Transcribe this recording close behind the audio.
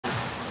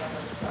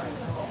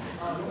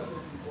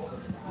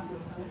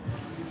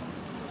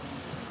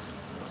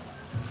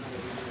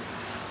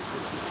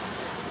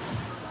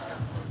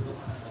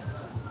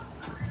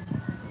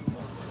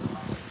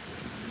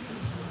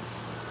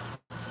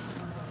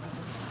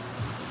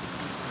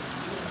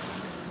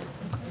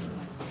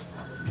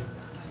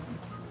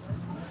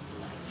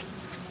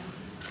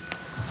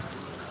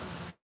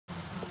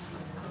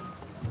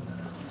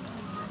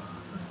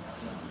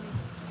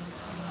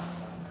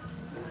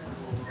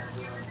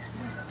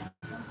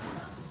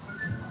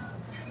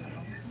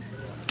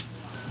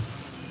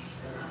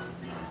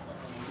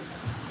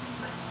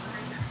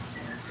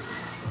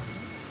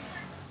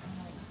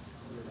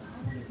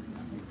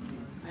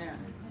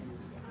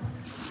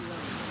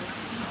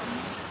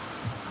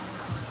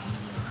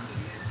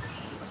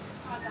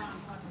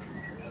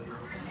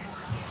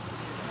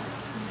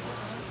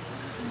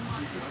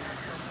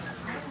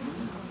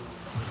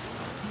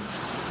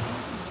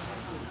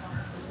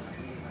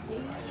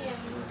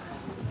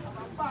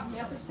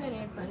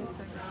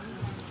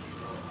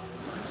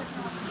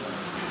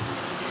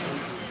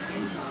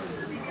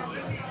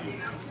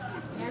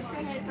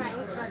Okay.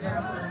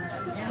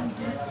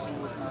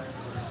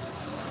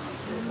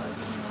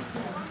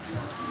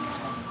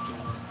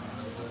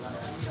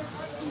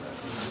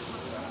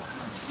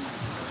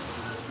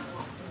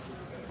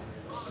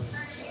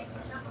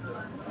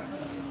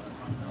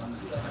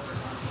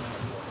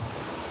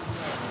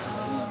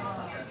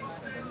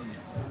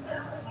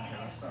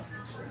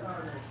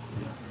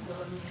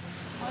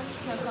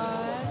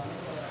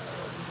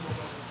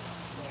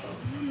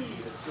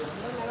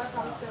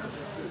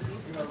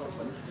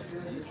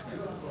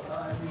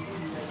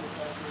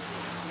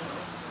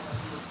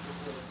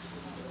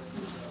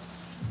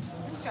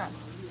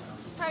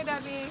 Hi,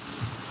 Debbie.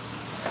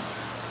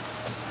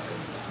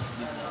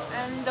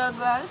 And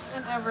Douglas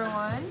and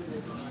everyone.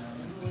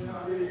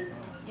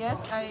 Yes,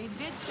 I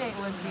did say it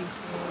was beach.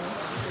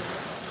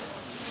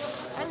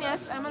 And yes,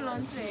 I'm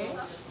alone today.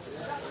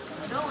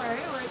 Don't worry,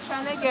 we're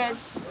trying to get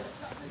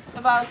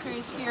the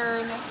Valkyries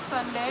here next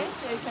Sunday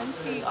so you can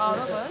see all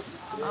of us.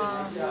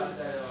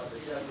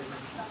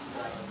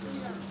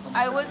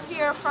 I was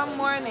here from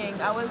morning.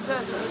 I was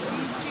just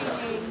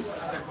streaming.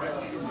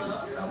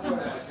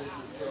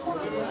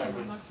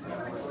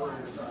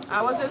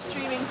 I was just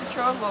streaming to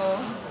Trovo.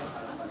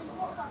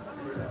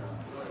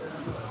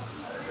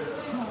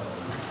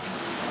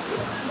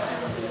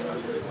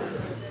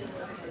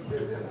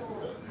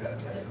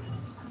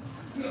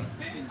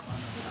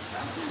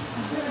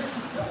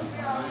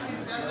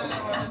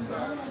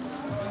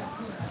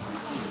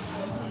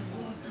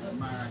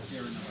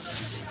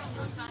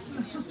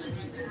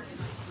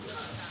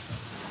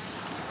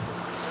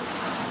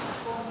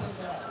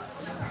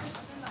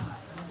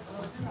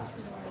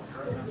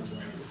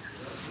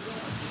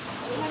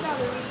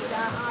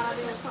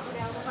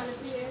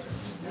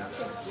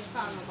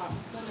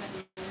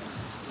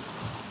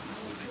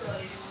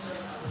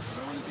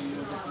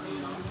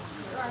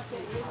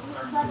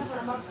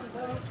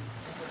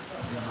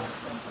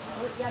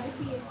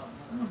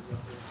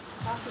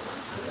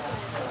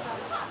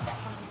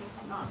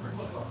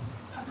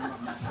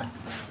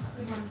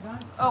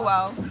 Oh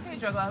wow. Hey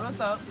Drugland, what's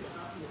up?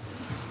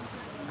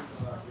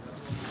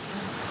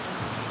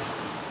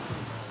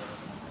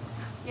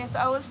 Yes,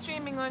 I was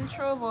streaming on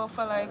Trovo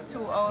for like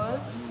 2 hours,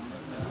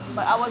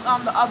 but I was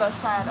on the other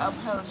side of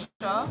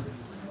Hellshaw.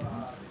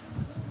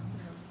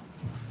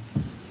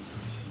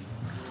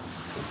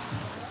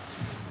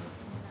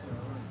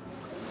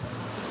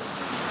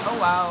 Oh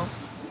wow.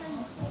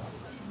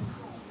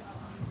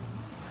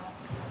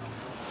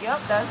 Yep,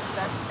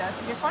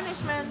 that's your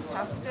punishment. You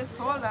have to just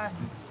hold that.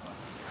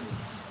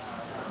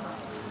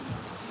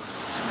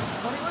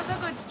 But it was a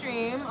good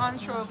stream on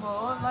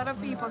Trovo. A lot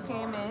of people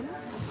came in.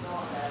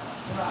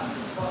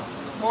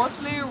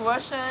 Mostly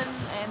Russian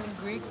and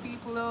Greek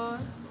people though.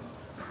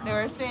 They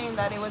were saying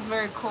that it was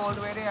very cold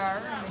where they are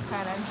and they're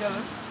kind of jealous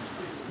of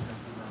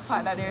the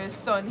fact that there is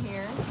sun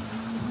here.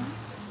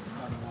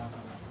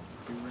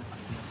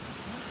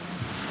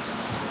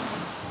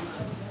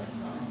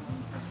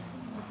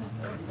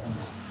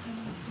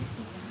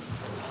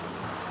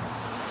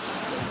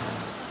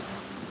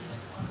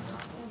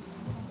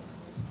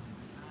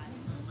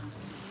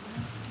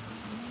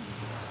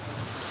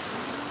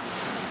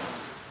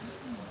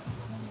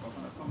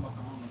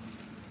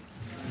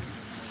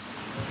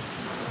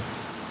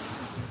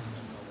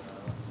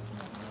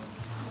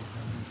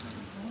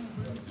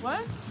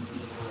 What?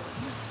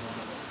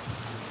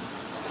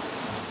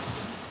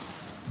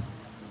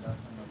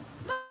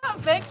 Not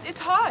Vex, it's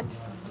hot.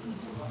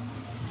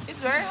 It's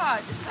very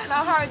hot. It's kind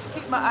of hard to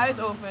keep my eyes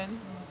open.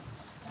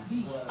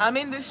 I'm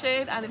in the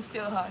shade and it's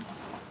still hot.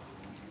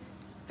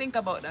 Think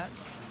about that.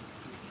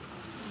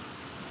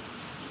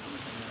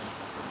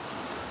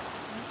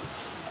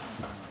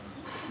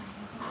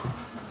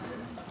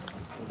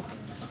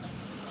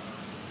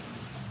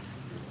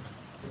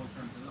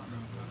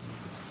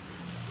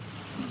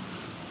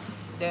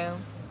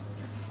 Damn.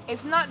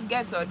 It's not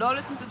ghetto. Don't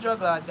listen to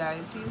Juggler,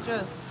 guys. He's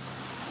just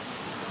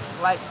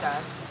like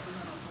that.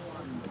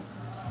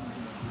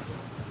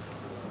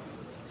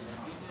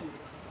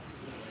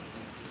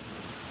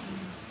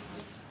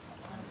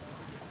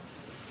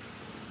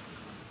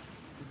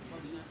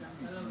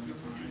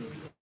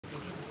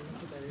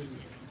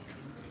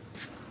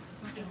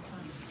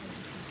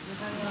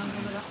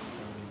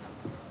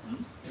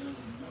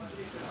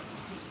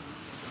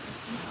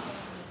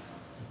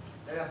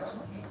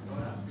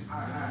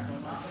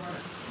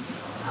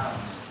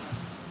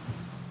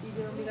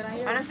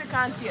 I honestly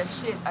can't see a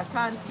shit. I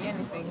can't see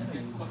anything.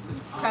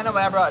 Kind of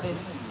why I brought this.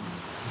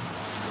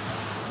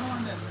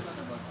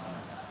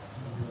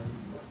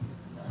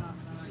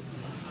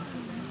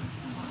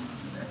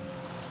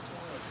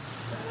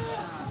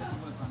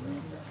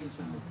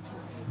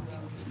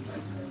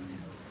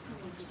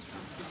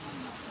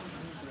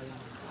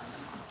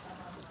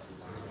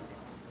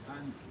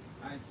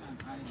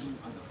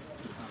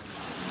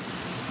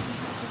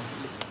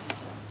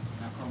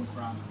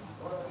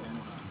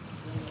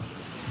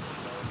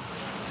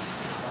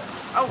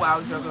 Oh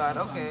wow, Juggler,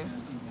 okay.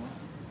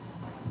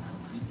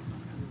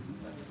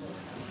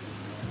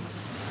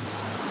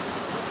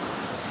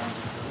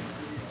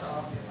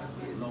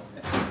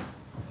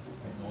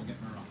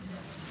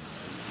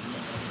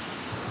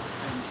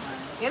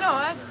 know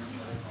what?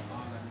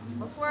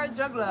 Before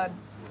Juglad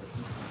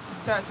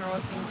starts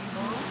roasting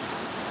people,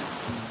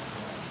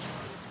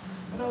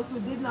 for those who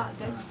did not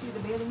get to see the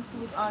bathing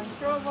suit on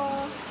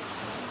Trovo,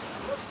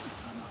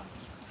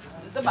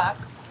 the back,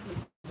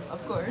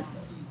 of course,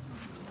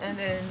 and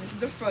then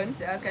the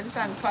front. I can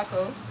thank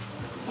Paco.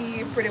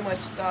 He pretty much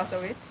thought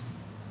of it.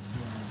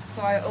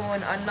 So I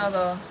own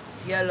another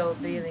yellow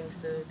bathing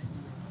suit.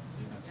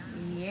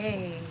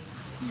 Yay!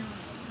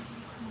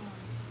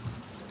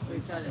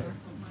 So,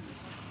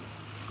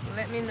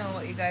 let me know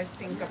what you guys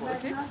think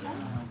about it.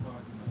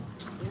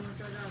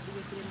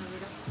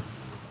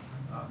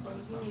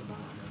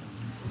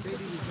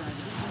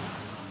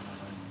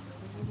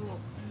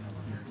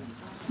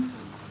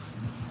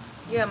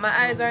 Yeah, my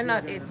eyes are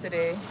not it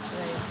today.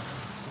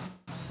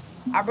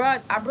 I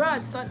brought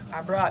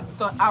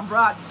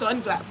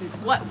sunglasses.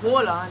 What?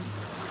 Hold on.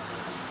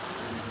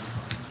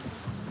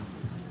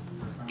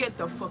 Get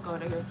the fuck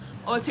out of here.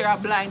 Out here,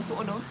 I'm blind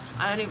for no.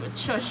 I don't even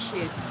trust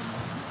shit.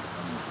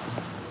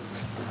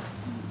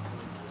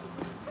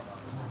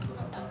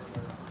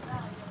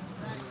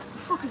 The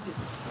fuck is it?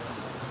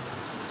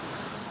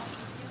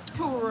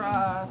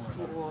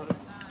 Tourasol.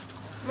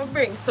 I'm gonna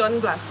bring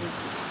sunglasses.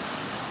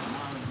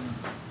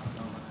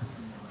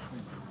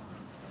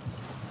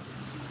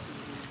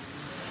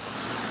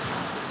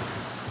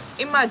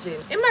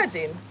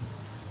 Imagine.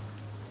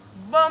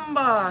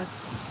 Bombard.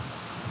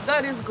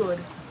 That is good.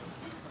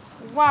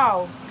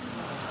 Wow.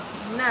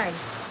 Nice.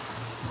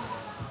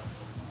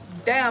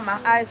 Damn, my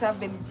eyes have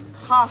been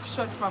half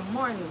shut from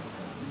morning.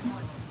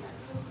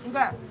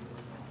 Okay.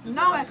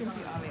 Now I can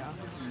see all y'all.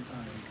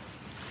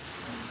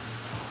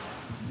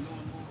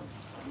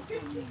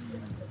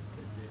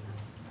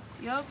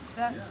 Yup,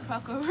 that's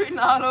Paco written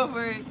all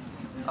over it.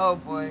 Oh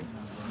boy.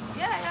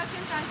 Yeah, I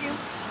can thank him.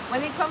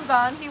 When he comes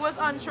on, he was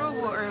on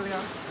Trovo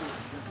earlier.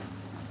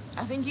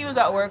 I think he was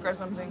at work or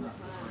something.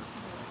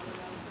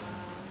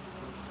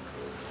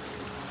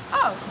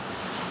 Oh.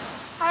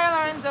 Hi,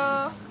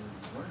 Lorenzo.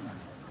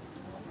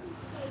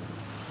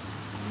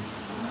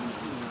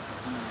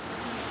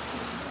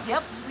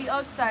 Yep, we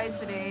outside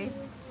today.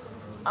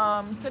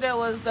 Today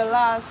was the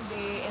last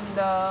day in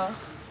the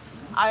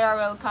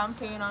IRL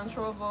campaign on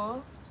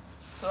Trovo.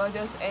 So I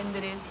just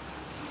ended it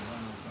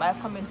by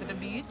coming to the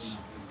beach.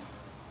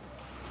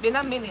 Been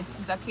a minute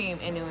since I came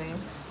anyway.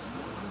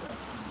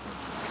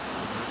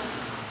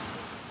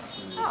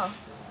 Oh,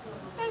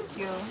 thank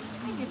you.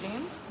 Thank you,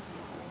 James.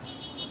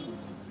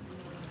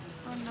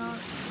 Oh no,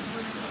 you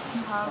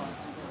wouldn't have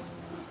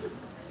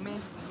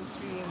missed the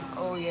stream.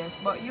 Oh yes,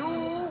 but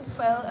you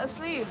fell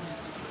asleep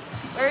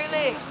very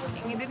late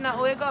and you did not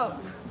wake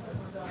up.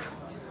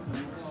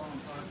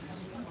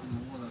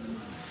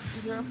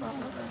 Is there a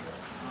problem?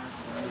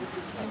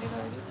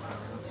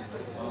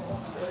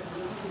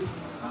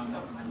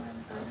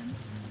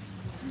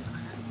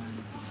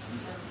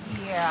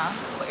 Yeah,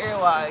 but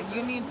Irwa,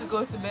 you need to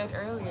go to bed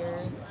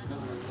earlier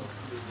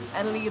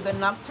and leave the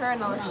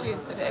nocturnal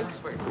shit to the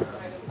experts,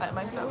 like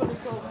myself.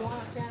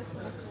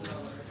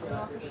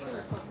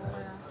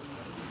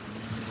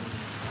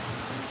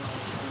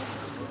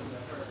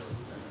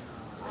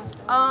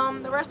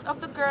 The rest of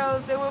the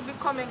girls, they will be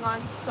coming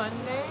on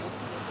Sunday.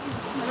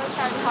 I'm gonna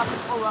try to have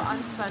it over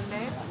on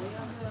Sunday.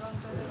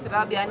 So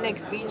that'll be our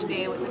next beach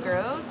day with the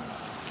girls.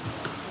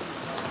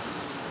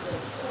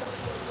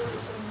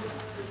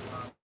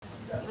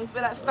 You went to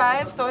bed at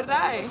 5, so did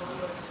I.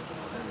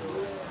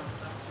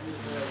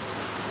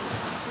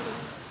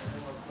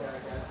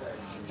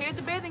 Here's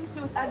the bathing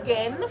suit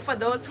again for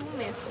those who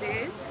missed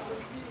it.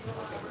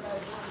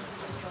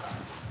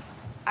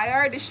 I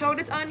already showed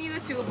it on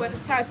YouTube at the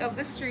start of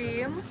the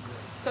stream.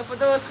 So for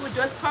those who are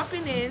just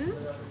popping in,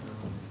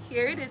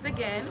 here it is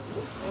again.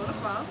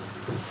 Beautiful.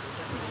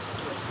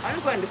 I'm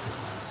going to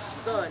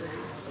sun.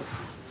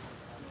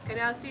 Can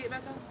y'all see it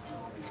better?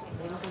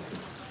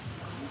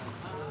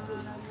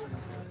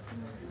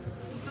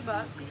 The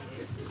back.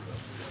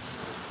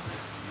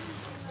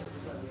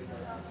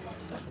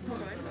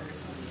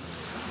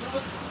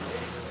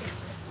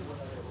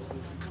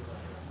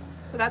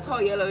 So that's how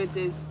yellow it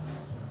is.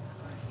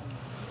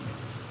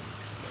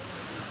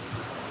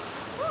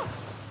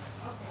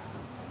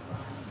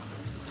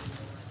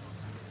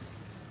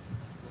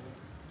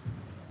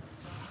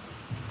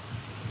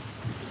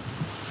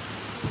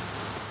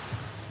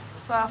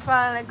 So I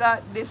finally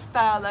got this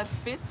style that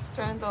fits.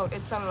 Turns out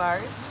it's a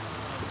large.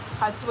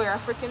 Had to wear a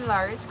freaking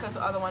large because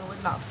the other one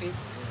would not fit.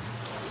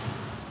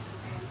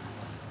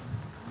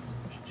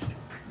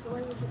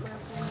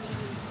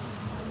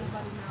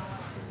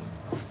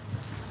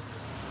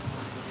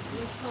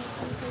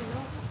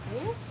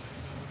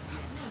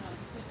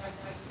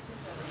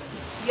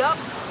 Yup,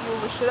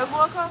 you should have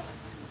woke up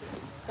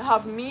to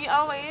have me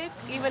awake.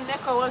 Even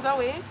Neko was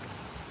awake.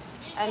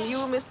 And you,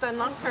 Mr.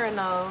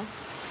 Nocturnal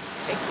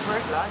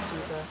Expert, Lord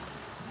Jesus.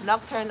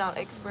 Nocturnal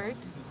Expert.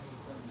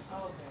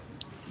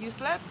 You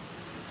slept.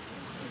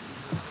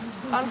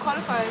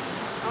 Unqualified.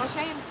 No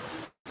shame.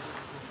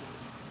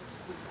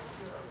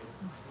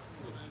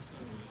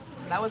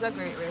 That was a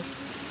great rest.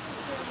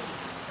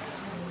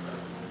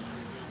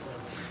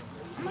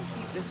 I'm gonna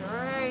keep this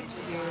right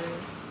here.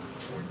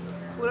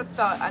 Who would have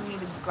thought I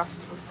needed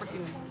glasses for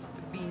freaking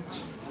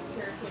beach?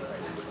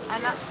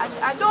 And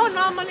I don't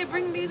normally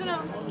bring these, you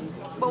know.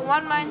 But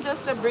one mind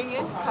just to bring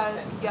it because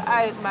your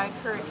eyes might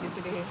hurt you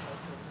today.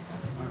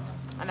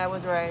 And I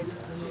was right.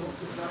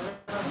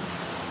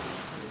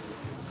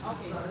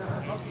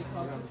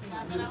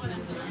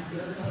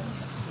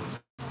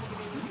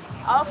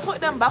 I'll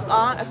put them back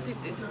on. It's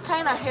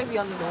kind of heavy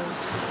on the nose.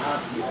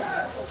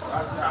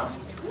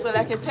 So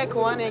like you take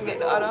one and get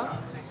the other.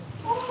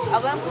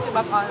 I'm going to put it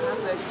back on in a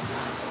second.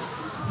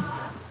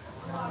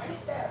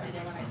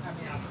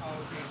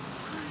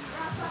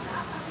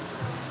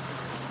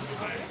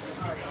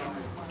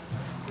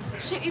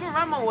 Shit, even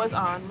Rama was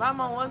on.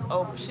 Rama was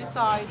up. She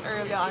saw it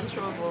earlier on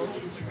Trovo.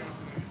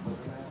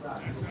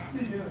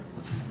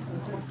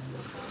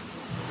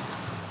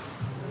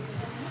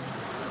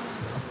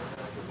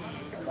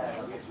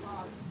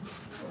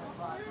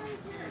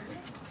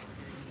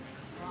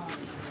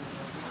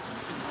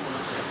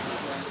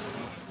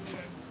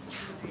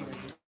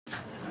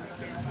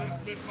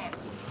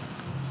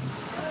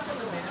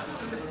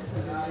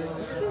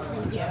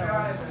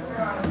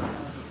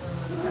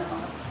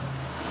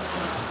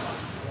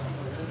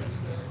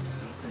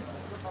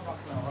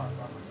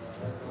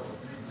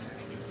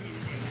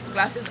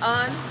 Glasses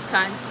on,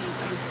 can't see.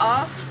 Glasses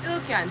off, still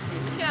can't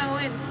see. Can't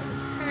win,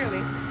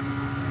 clearly.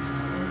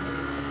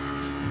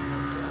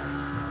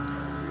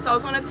 So I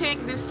was gonna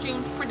take this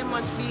stream to pretty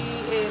much be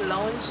a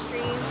lounge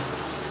stream.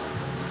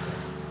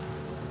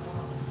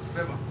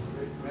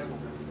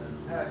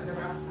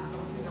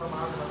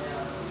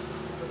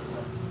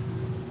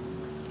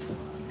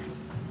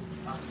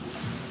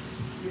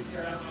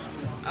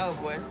 Oh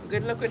boy,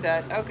 good luck with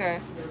that.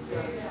 Okay.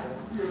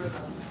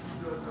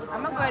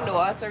 I'm gonna go in the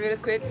water real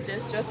quick,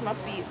 just my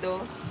feet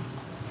though.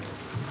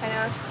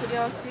 Could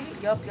y'all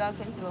see? Yup, y'all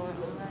can feel it.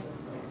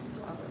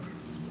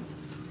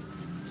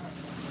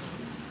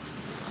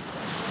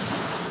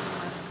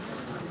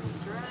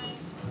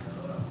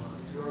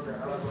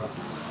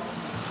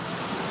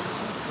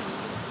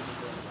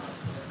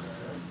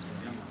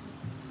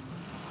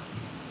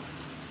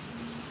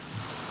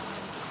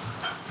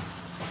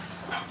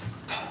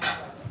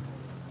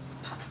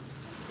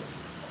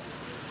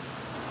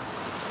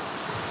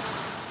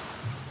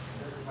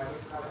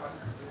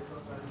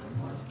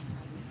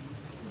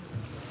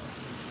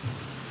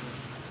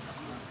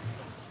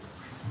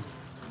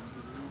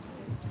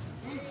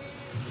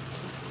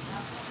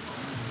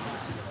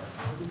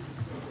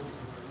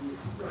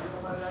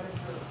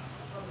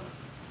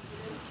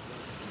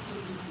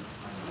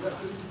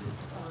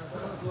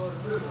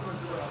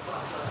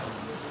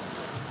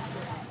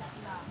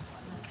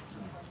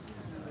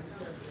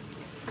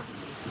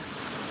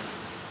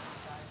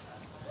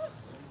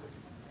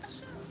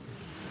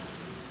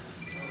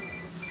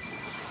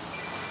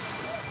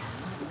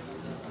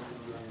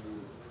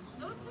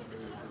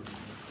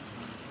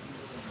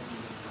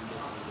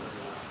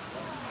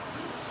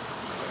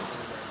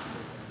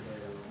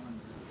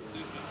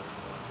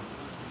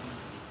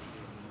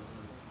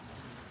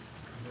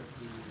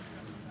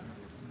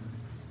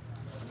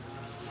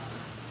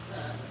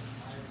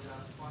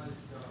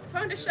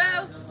 From the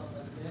shell,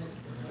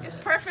 it's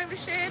perfectly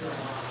shaped.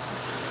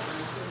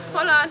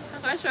 Hold on,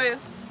 I'm gonna show you.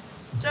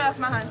 Dry off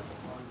my hand.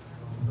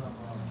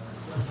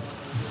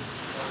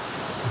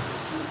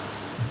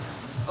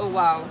 Oh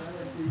wow,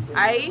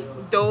 I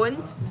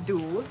don't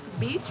do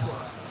beach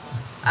walk.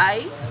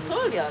 I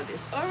told y'all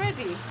this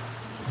already.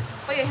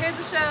 But yeah, here's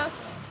the shell.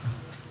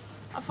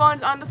 I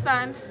found it on the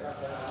sand.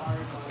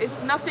 It's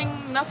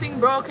nothing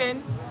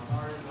broken.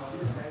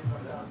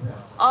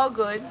 All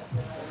good.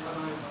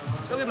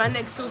 That'll be my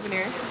next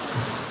souvenir.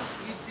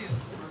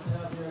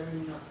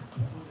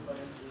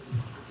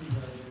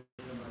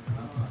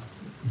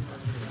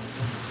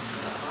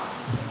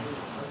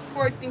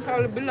 Poor thing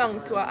probably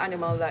belonged to an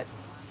animal that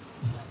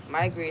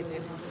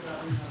migrated.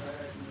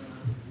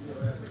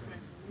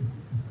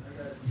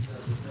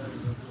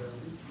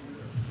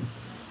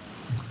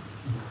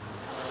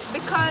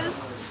 Because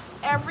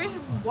every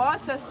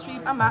water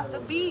stream I'm at the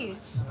beach.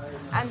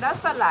 And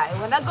that's a lie.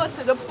 When I go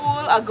to the pool,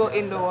 I go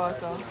in the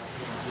water.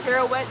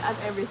 Hair wet and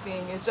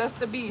everything. It's just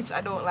the beach.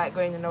 I don't like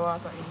going in the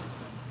water.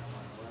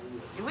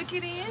 You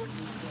wicked in?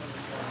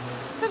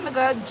 Let me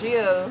go to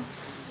jail.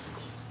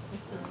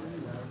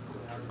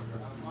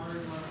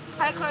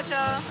 Hi,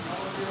 Clutcher.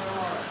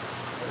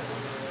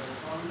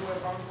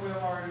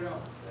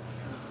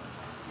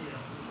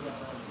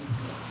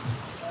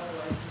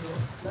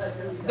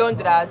 Don't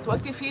do that.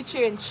 What if you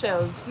change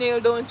shells? Snail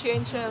don't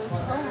change shells.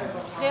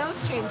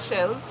 Snails change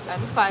shells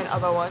and find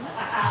other ones.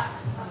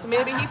 So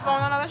maybe he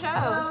found another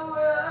shell.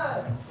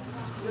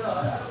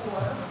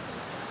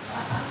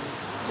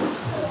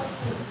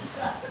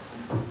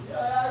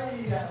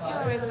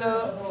 Here we go.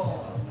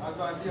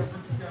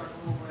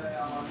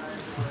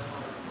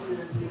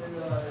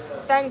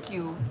 Thank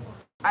you.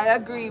 I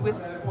agree with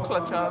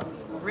Clutcher.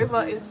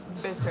 River is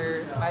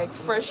better. Like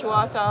fresh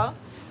water,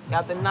 you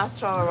have the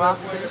natural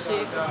rocks and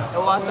shit. The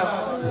water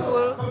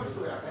cool.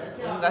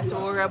 You don't got to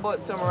worry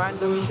about some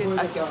random shit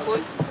at your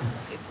foot.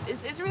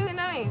 It's really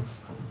nice.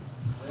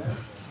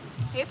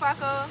 Hey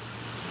Paco.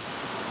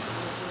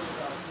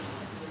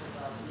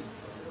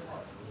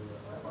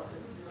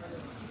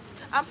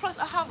 And plus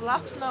I have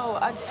locks now.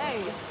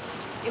 Hey,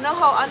 you know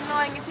how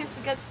annoying it is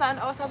to get sand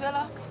out of your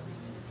locks?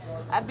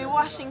 I'd be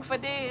washing for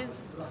days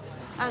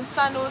and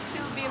sand will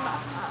still be in my...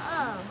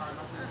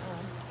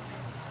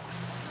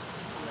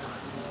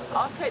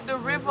 I'll take the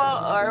river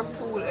or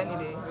pool any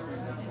day.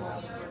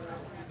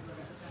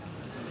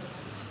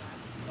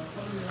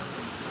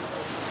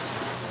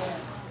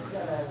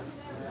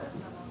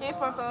 Hey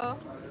Paco.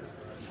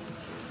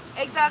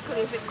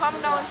 Exactly, if it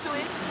come down to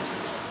it,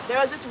 there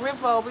was this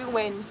river we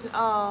went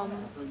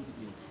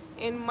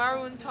in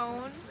Maroon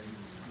Town.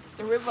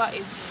 The river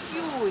is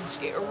huge.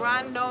 It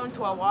ran down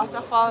to a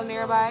waterfall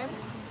nearby,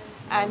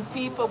 and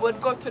people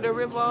would go to the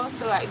river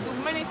to like do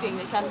many things.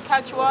 They can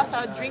catch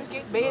water, drink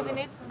it, bathe in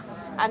it,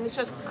 and it's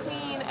just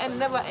clean and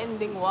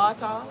never-ending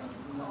water.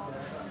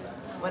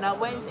 When I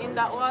went in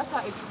that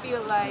water, it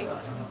feel like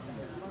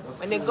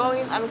when you go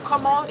in and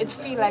come out, it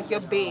feel like you're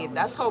bathed.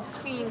 That's how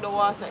clean the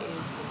water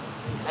is.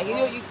 Like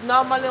you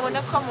normally when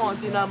you come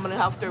out, you normally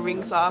have to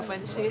rinse off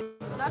and shit.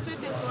 Not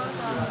with this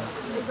water.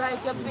 It's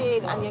like you're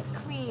bathed and you're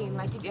clean.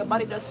 Like your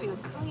body just feels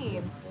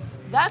clean.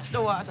 That's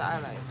the water I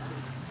like.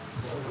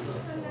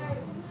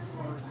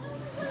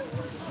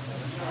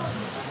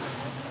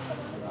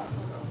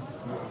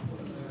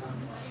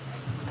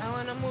 I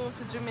want to move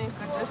to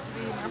Jamaica just to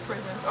be in her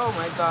presence. Oh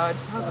my God.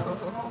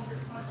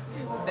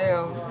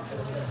 Damn.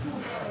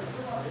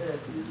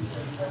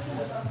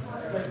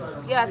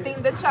 Yeah, I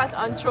think the chat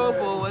on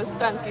Trovo was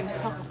thanking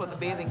Paco for the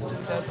bathing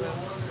suit as well.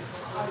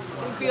 I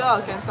think we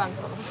all can thank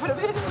Paco for the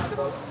bathing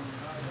suit.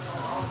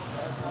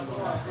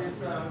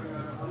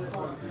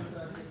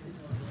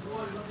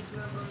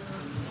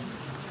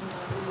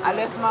 I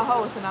left my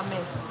house in a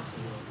mess.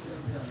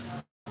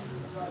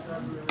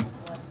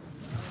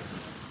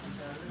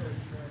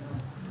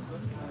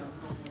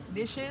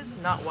 Dishes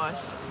not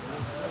washed.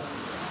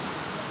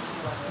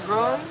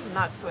 Grown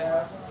not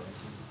swept.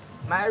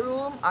 My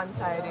room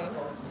untidy.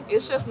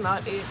 It's just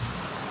not it.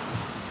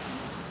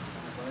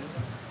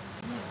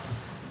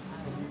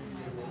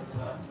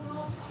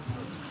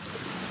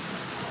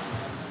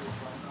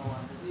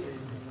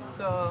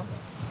 So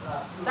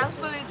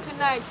thankfully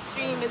tonight's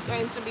stream is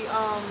going to be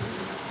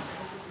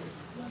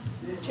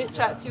Chit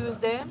Chat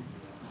Tuesday.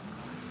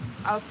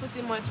 I'll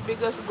pretty much be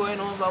just going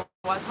over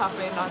what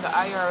happened on the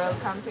IRL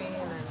campaign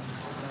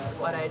and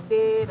what I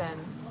did, and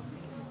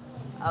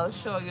I'll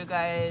show you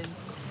guys.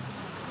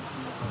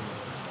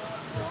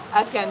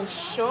 I can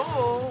show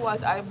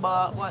what I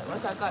bought, what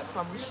I got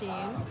from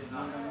Shein,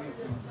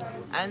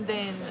 and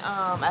then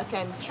I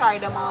can try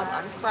them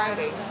on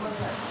Friday.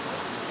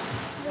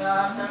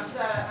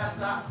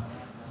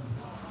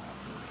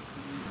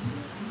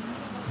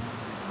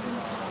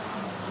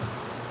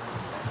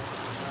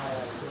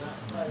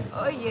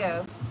 Oh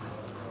yeah,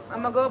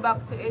 I'm gonna go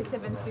back to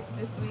 876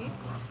 this week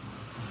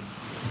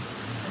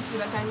and see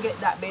if I can get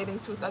that bathing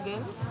suit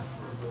again.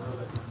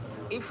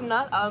 If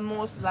not, I'll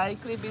most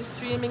likely be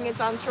streaming it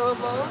on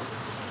Trovo.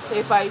 So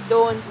if I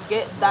don't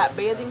get that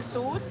bathing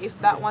suit, if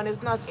that one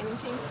is not in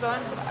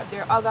Kingston, but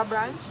their other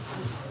branch,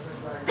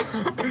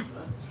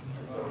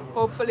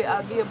 hopefully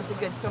I'll be able to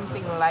get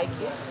something like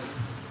it,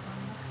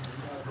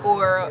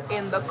 or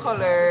in the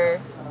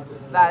color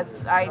that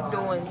I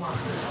don't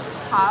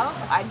have.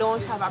 I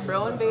don't have a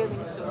brown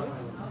bathing suit.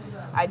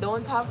 I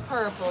don't have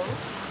purple,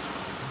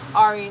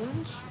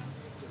 orange,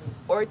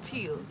 or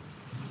teal.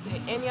 So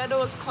any of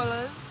those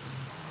colors,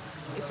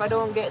 if I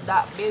don't get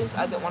that bathing suit,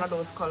 I'll get one of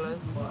those colors.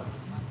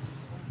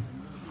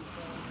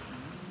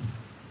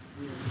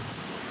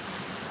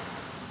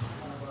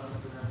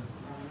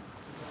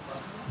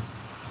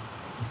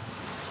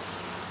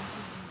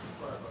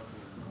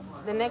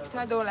 The next thing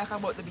I don't like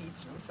about the beach,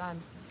 the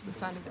sand. The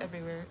sand is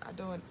everywhere.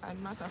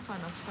 I'm not a fan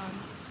of sand.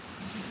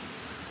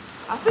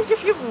 I think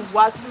if you've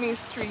watched me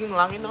stream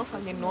long enough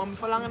and you know me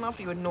for long enough,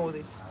 you would know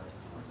this.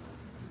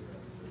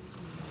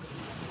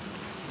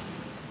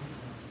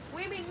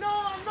 Wait a minute, no,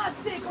 I'm not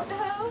sick. What the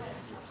hell?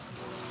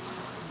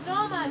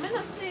 No, man, I'm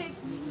not sick.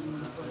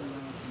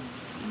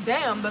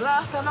 Damn, the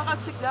last time I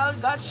got sick, I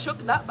got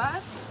shook that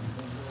bad.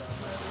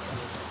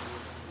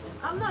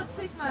 I'm not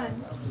sick,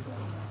 man.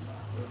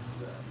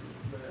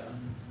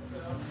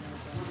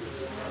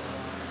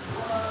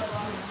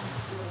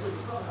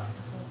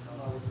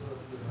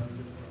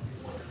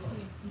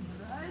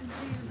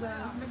 I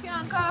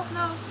can't cough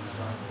now.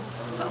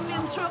 Something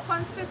in choke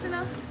and spit in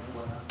now.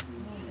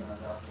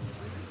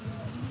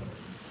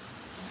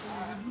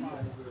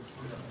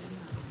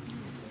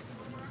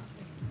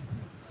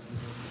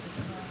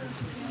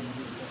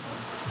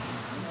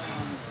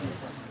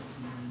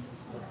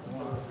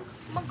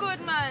 I'm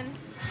good, man.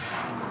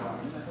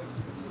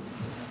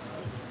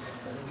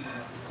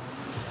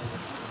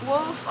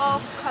 Wolf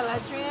of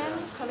Caladrian,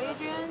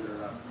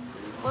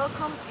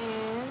 welcome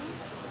in.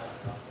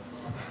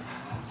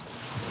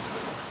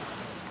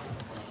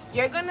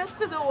 You're gonna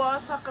see the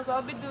water because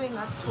I'll be doing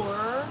a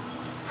tour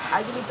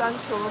I did it on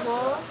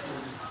Trovo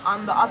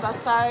on the other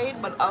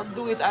side, but I'll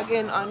do it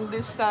again on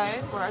this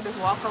side where I just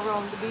walk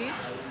around the beach.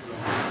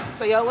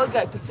 So you will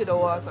get to see the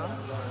water.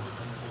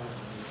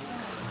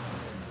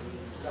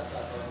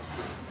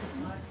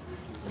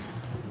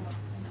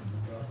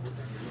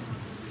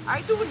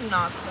 I do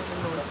not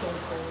even know so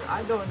cold.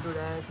 I don't do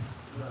that.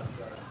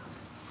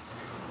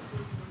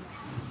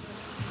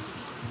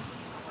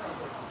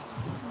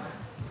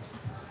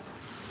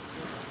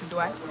 Do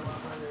I?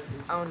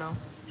 I don't know.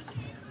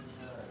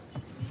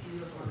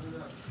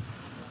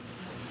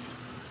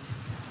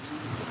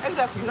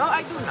 Exactly. No,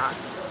 I do not.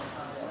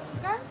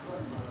 Okay?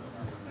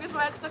 Just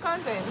likes the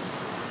content.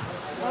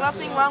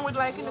 Nothing wrong with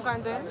liking the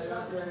content.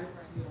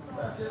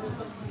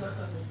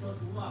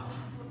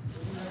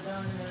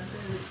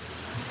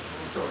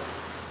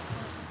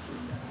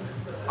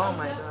 Oh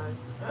my god.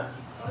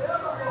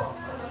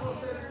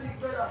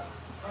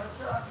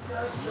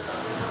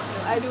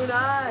 I do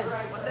not.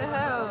 What the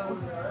hell?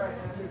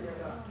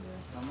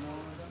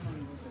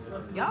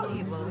 Y'all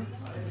evil.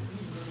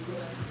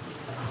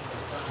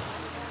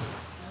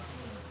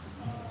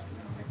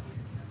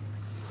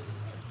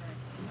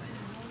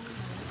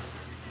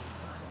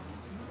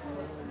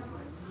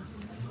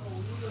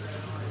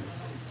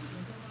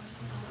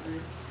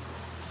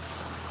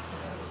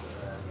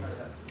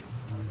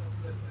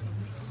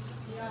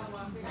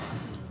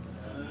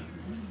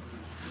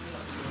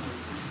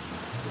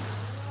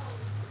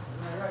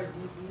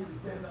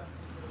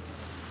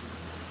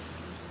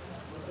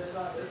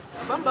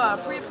 Remember,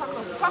 free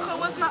Paco. Paco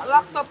was not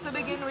locked up to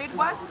begin with,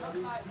 what?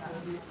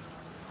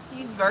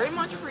 He's very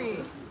much free.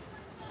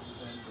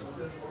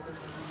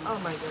 Oh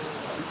my god.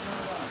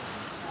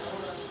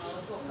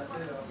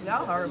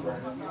 Y'all horrible.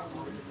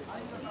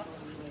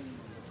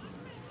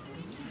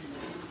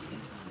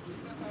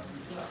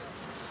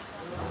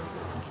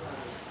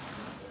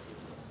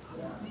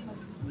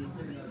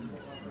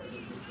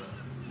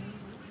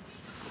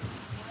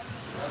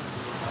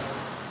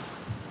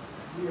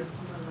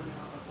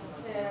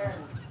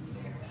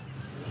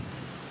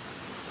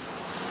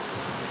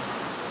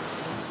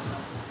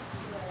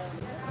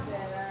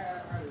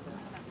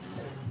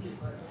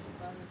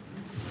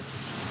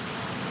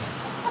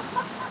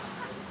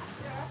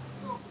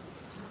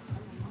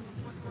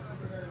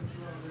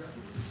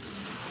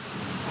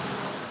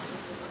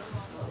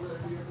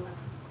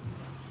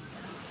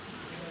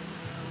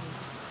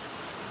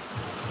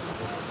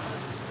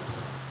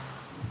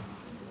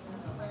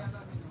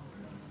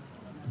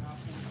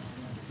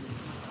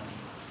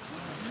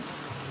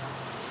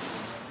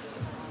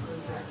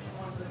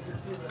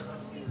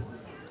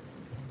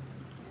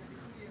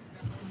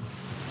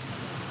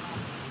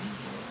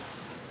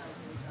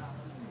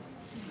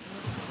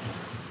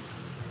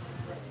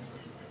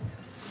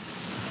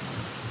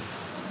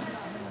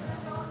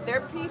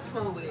 They're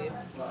peaceful waves.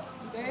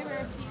 Very,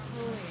 very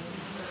peaceful waves.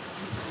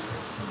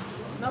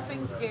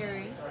 Nothing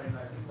scary.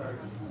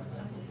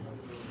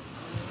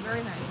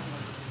 Very nice.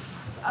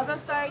 Other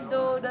side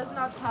though does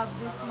not have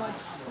this much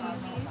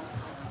seaweed.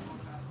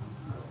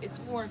 It's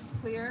more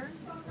clear.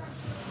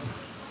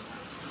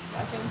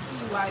 I can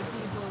see why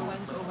people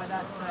went over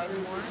that side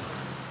more.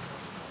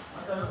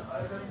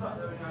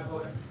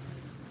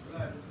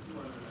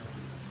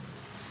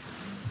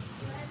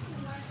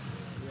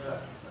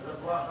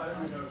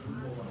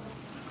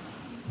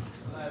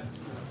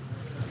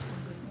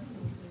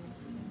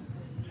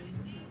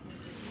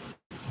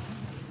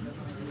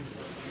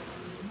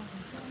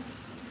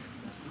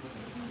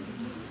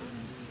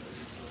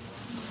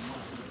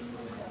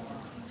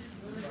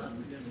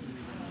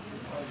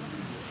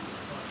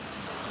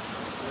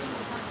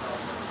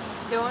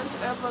 Don't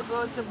ever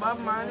go to Bob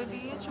Marley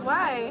Beach.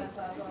 Why?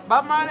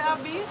 Bob Marley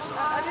have beach?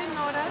 I didn't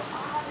know that.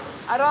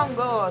 I don't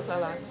go out a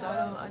lot, so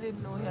I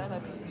didn't know he had a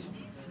beach.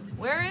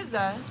 Where is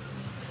that?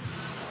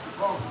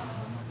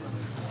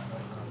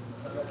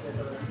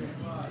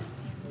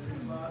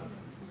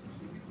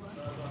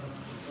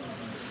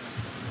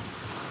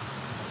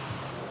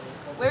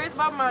 Where is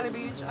Bob Marley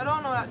Beach? I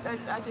don't know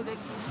that it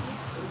exists.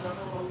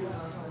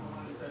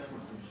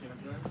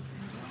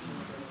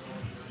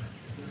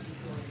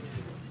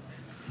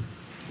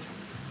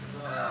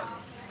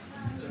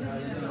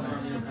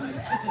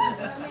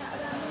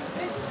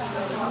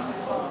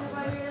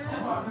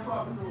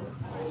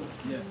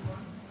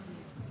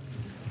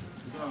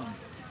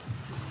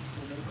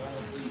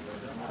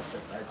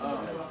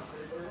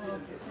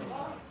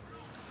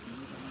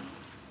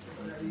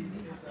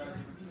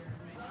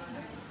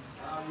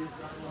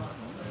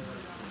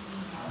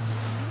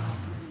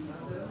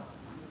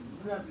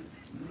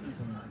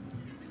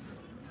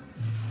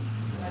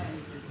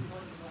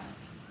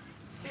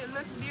 It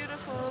looks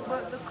beautiful,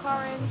 but the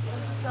current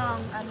is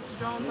strong and it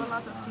drowns a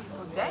lot of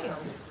people. Damn.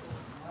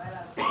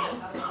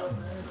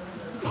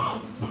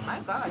 My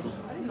God,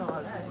 I didn't know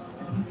all that.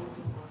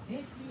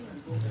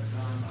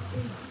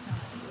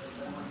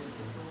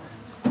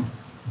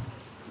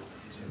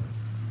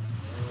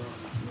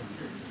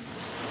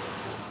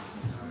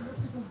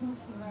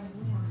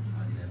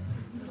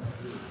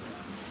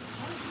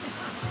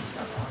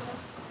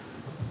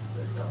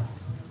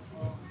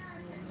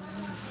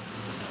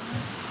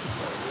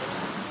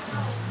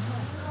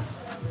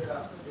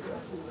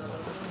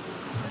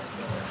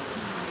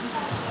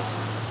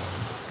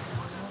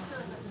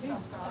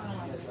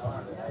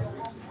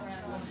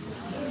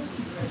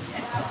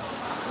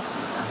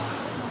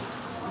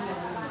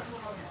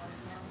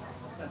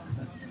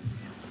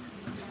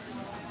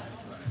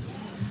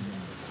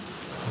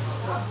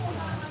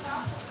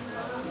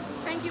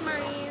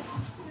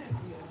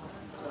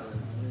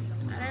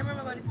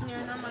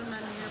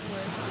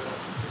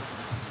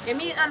 You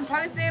mean on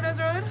Palisades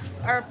Road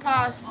or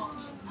past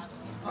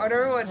or the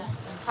road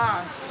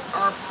past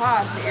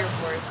the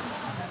airport?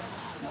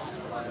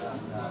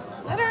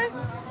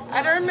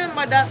 I don't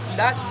remember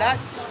that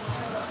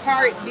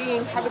part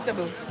being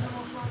habitable.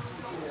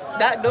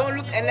 That don't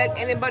look like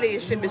anybody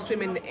should be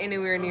swimming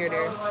anywhere near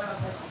there.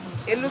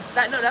 It looks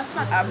that no, that's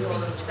not a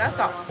beach. That's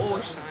an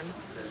ocean.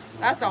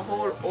 That's a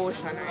whole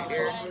ocean right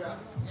there.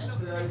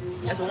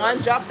 That's one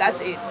drop. That's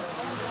it.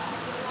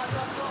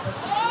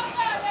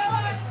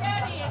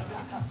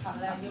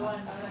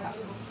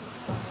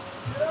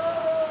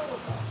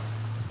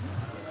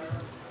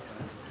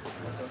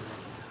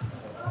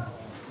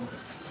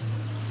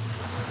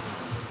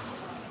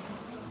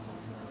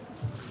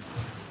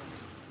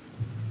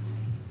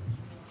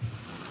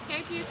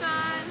 Hey,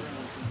 Kisan.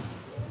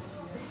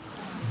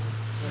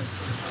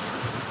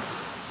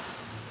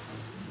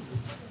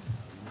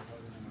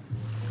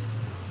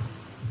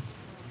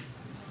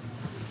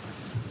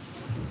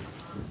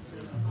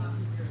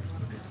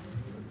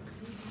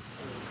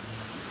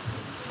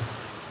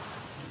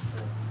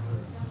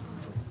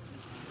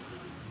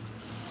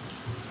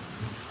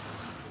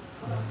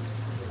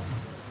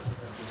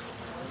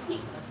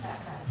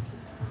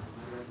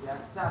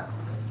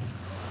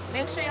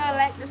 Make sure y'all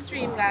like the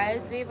stream,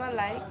 guys. Leave a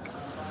like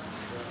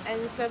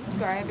and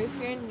subscribe if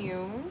you're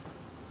new.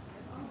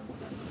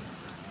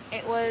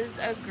 It was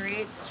a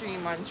great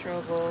stream on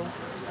Trovo.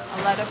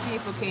 A lot of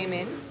people came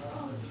in.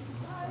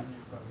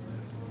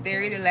 They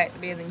really liked the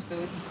bathing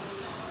suit.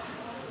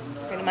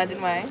 Can you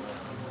imagine why?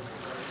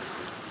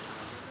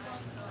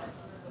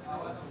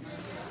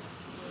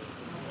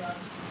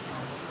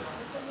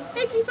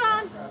 Hey,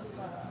 Kisan!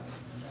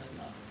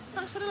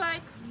 Thanks for the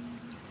like.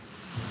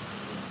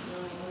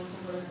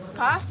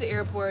 Past the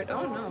airport,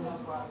 oh no.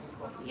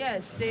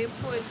 Yes, they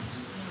put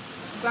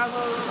gravel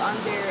on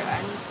there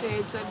and say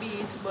it's a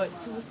beach, but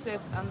 2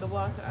 steps on the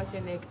water at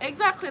your neck.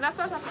 Exactly, that's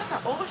an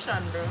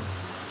ocean, bro.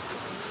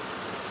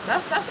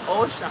 That's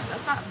ocean.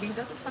 That's not beach,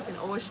 that's just fucking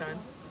ocean.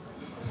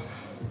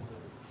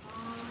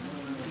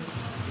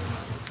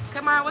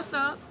 Kamara, what's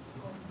up?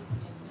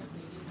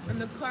 When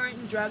the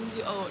current drags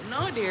you out.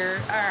 No,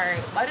 dear.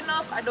 Alright, but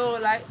enough, I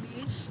don't like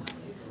beach.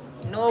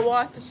 No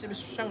water should be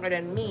stronger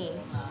than me.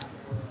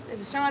 If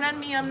it's stronger than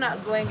me, I'm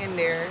not going in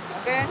there.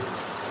 Okay?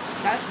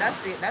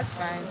 That's it. That's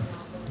fine.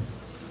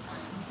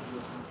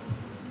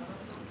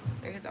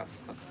 There's a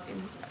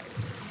fucking spider.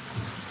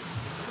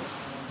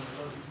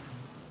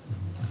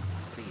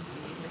 Please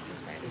leave, Mrs.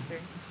 Spider, sir.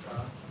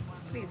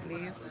 Please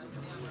leave.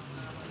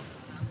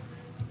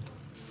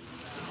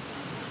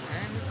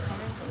 And it's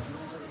coming closer.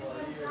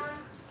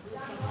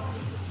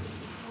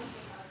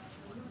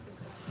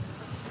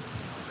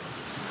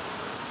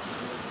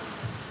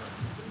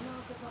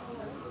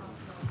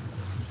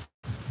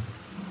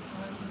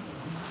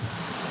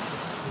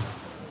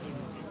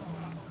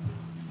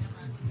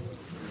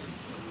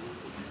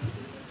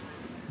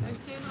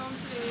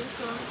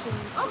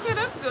 Okay,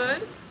 that's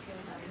good.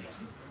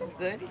 That's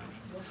good.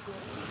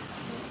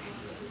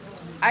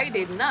 I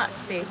did not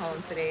stay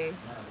home today.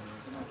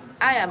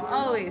 I am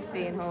always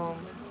staying home.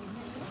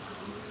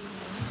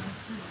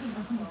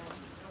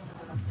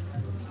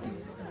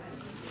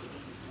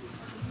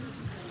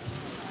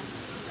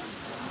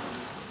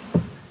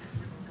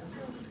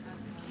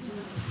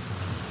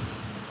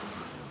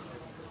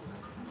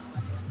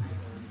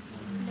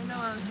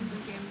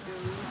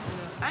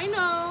 I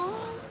know.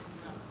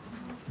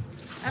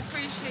 I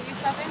appreciate you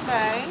stopping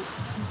by.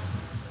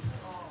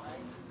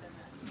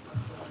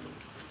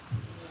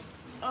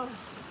 Oh.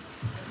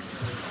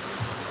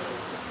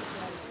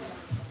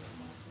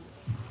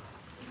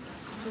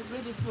 This was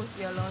really supposed to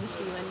be a launch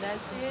stream, and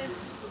that's it.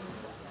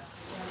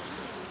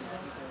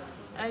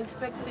 I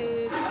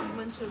expected a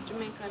bunch of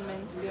Jamaican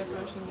men to be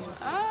approaching you.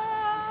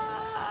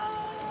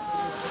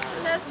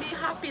 Let's be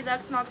happy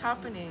that's not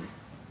happening.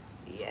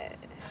 Yeah.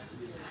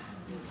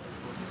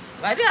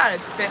 I did not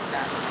expect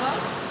that. Well,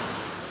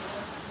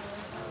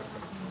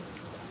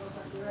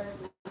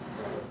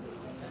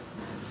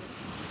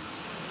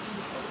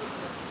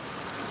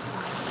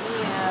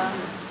 yeah.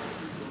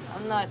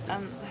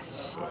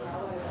 Shit.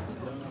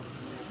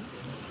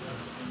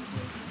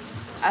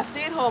 I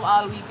stayed home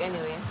all week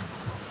anyway.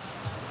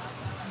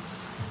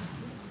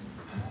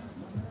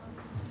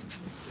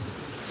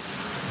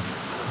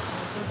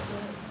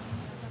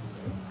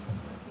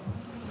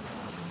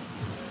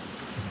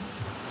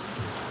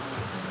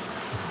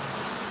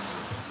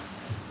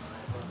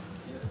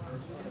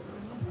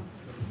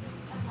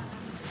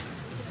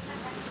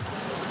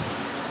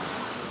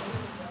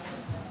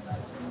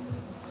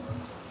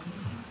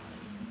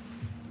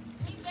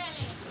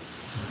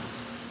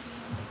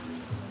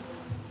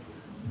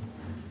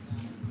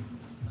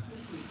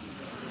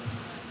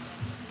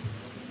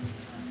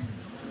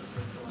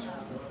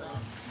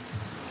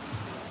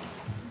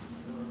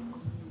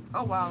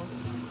 Oh wow.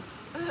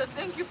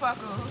 Thank you,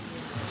 Paco.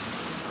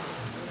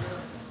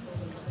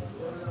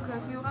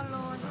 Because you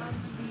alone and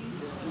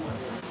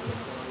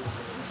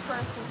this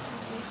person.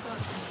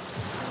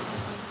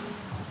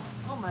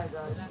 Oh my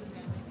god.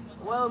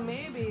 Well,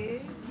 maybe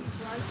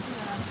people are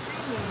seeing I'm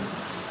streaming,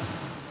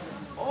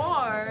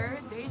 or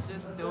they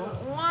just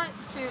don't want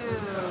to.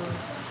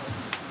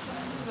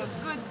 It's a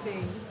good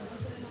thing.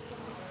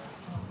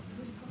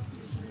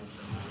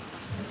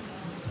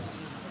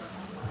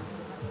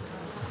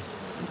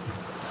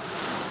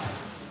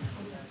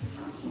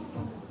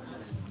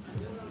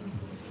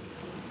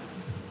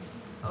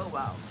 Oh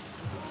wow.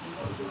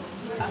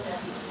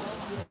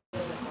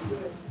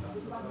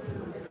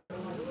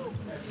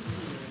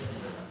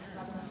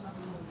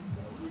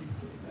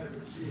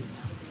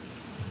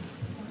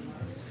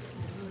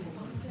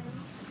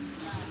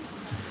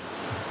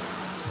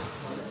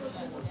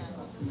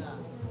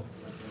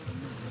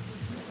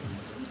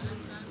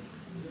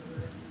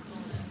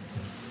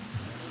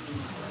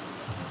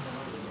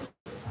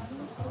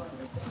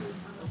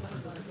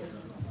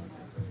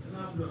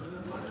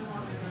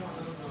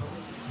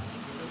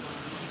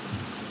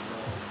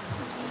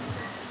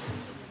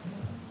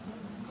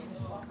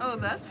 Oh,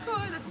 that's cool.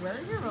 That's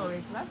very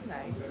heroic. That's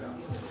nice.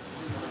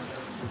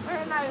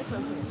 Very nice of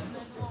him.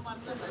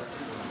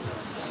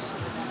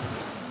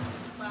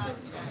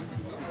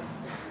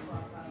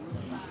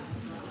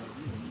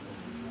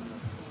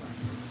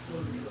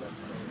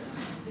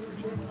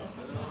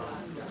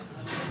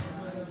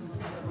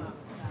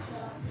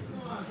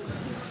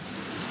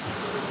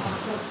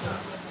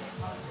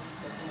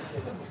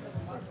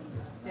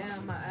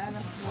 Damn, my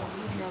Anna won't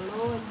leave me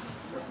alone.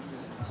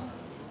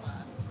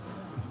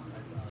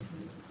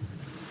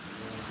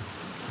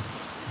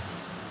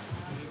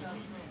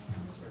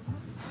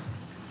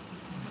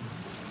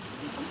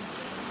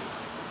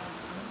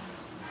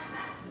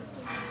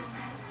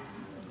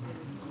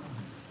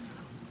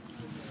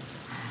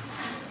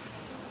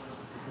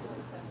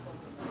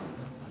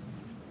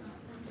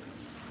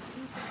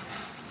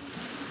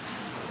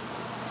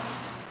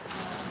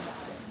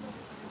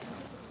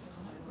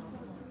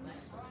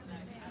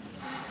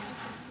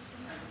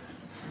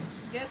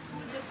 Guess who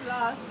just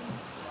lost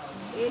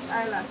 8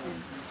 eyelashes?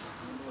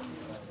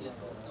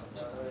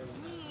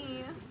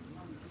 Me.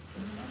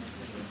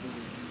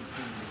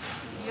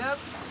 Yep.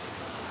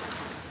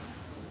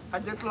 I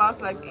just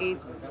lost like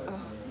 8.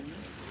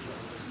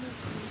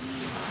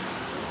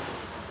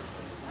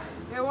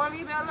 They won't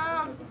leave me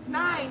alone.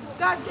 9.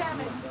 God damn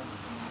it.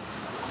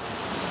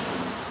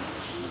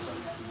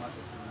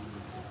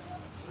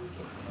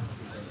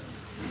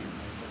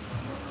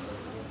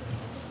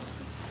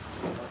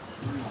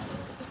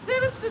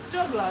 Still it's the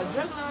juggler.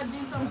 Juggler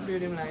needs something to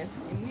do in life.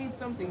 He needs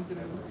something to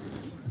do.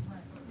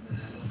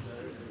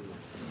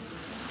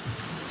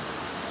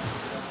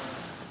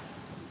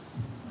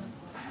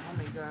 Oh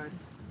my god.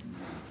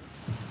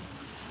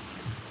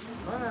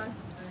 Alright.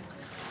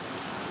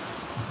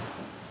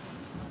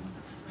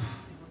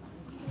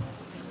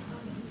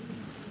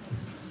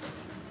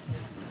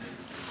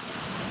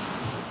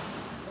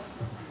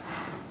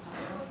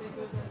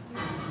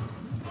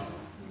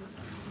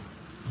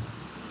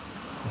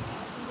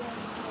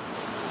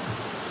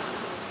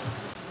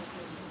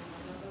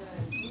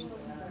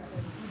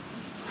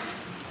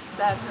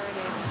 That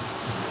hurting.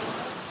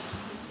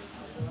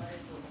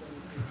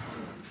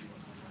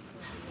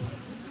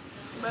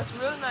 That's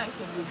real nice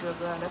of you,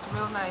 Juggler. That's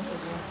real nice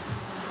of you.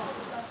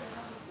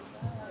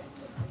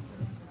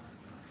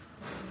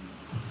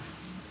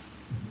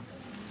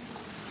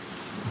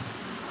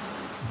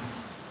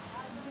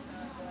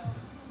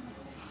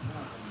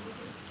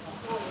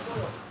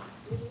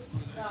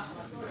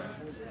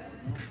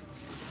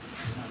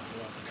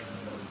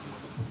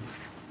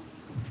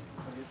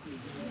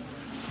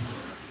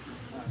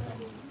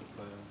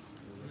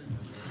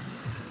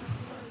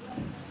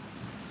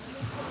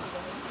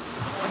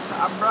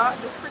 I brought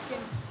the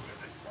freaking.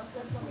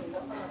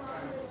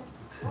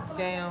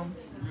 Damn.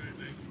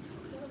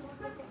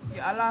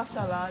 Yeah, I lost a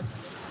lot.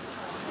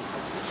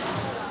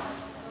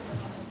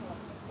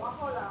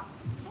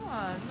 Come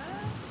on,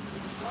 man.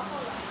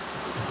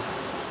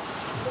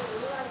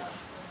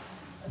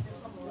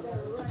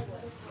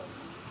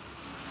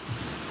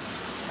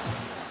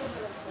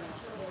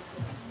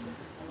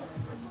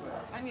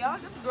 And y'all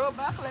just go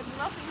back like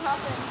nothing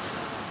happened.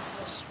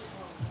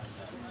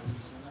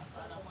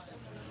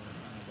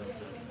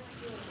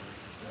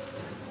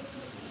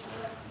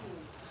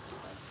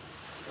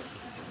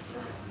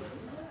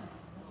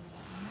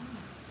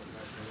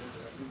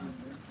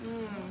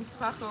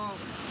 Paco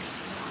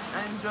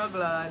and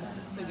Juggler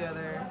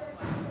together.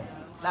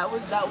 That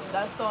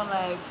sound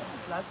like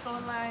that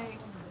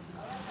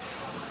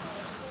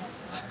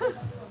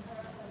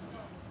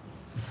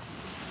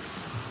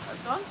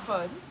sounds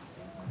fun.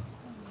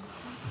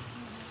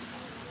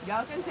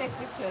 Y'all can take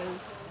pictures.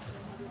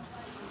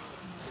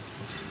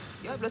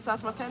 Yep, this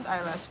is my 10th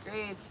eyelash.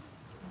 Great.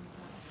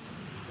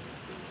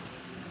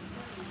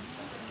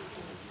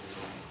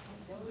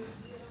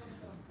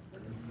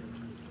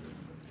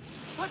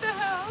 What the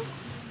hell?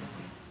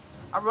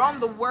 Around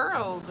the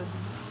world.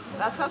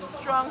 That's a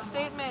strong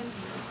statement.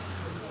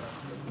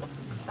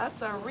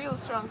 That's a real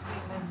strong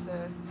statement,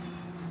 sir.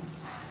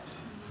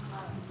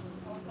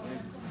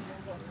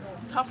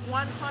 Top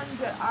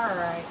 100,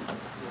 alright.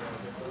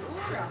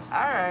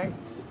 Alright.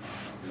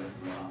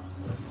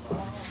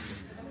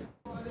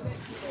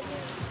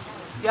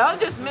 Y'all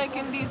just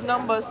making these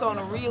numbers sound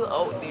real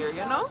out there,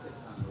 you know?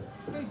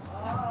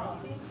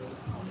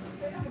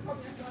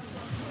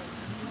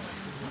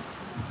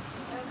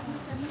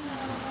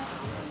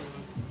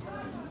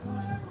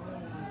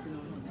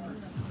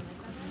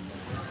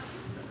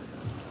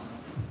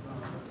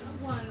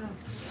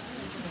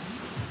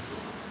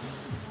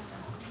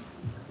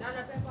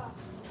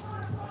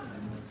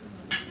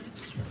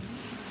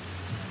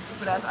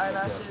 But that's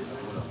eyelashes.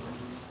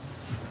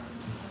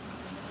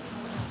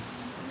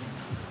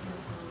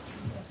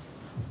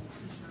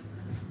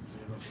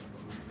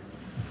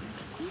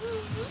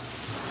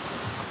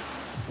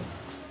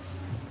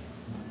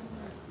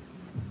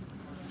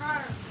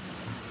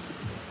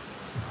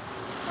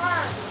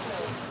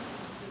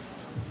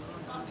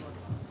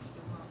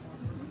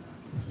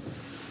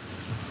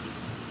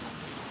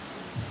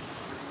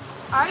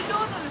 I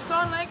don't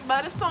understand, like,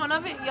 by the sound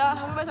of it, y'all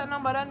have a better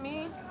number than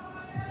me.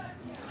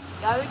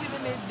 Y'all are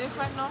giving me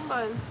different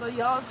numbers, so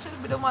y'all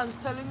should be the ones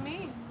telling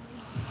me.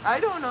 I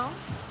don't know.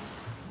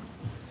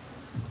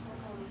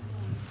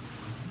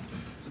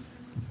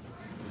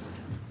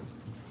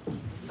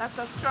 That's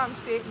a strong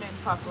statement,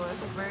 Paco.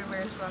 That's a very,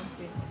 very strong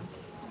statement.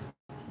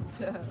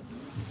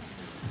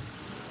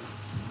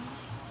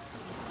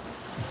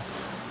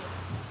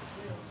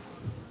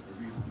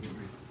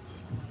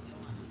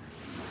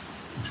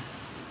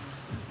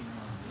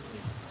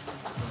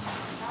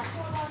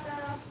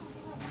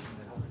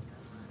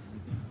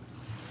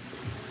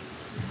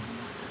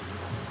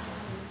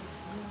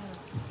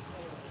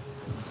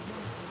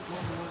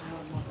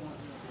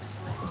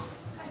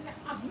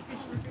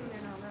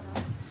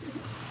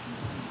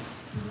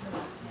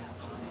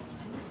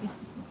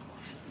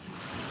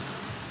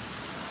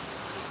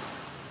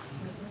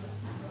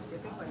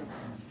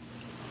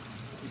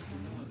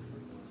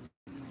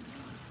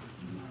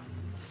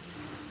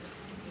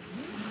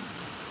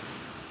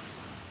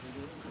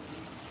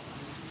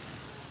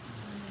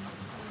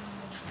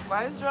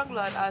 Why is Drug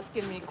Lord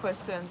asking me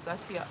questions that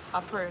he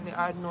apparently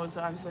already knows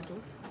the answer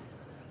to?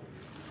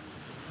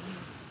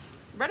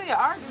 Brother, you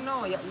already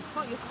know. You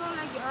sound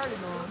like you already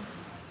know.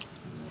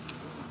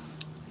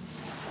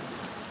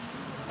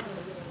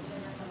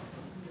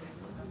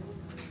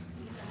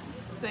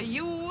 So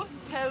you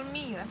tell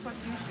me. That's what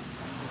you should.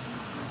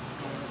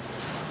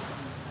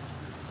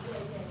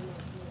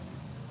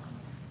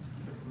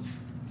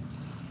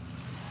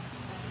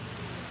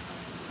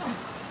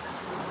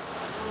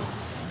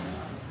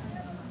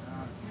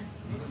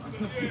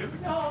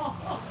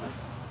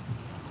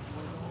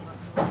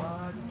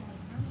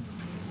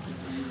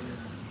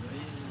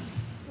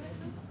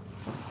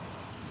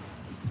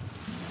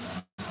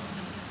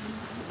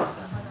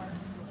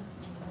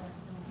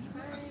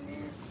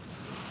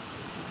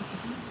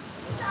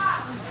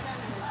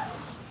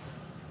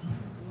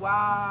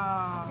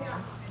 Wow.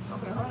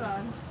 Okay, hold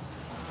on.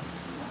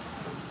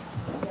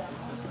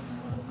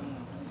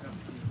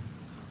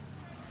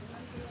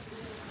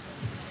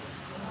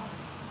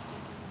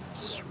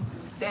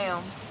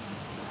 Damn.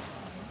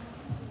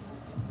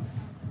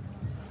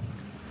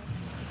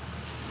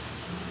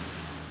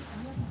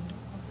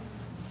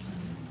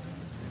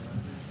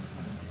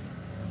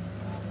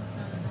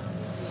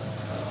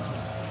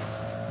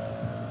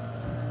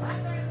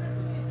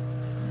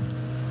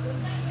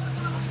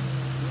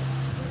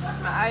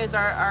 My eyes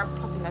are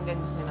popping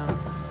against me now.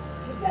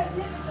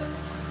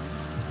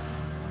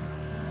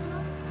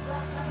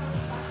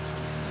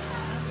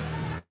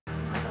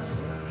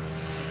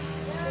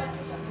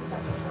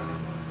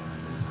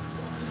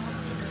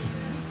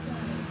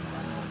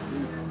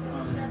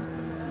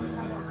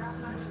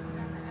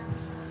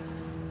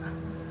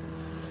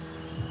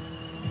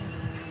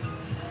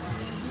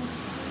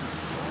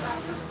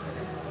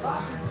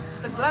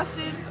 The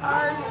glasses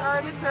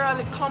are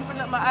literally clumping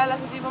up my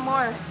eyelashes even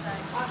more.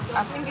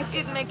 I think it's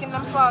it making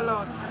them fall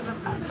out.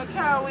 I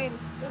can't win.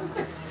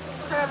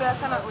 Clearly I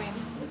cannot win.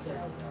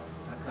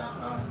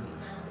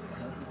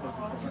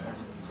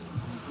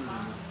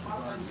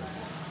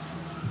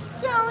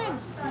 Can't win.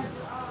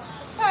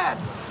 Bad.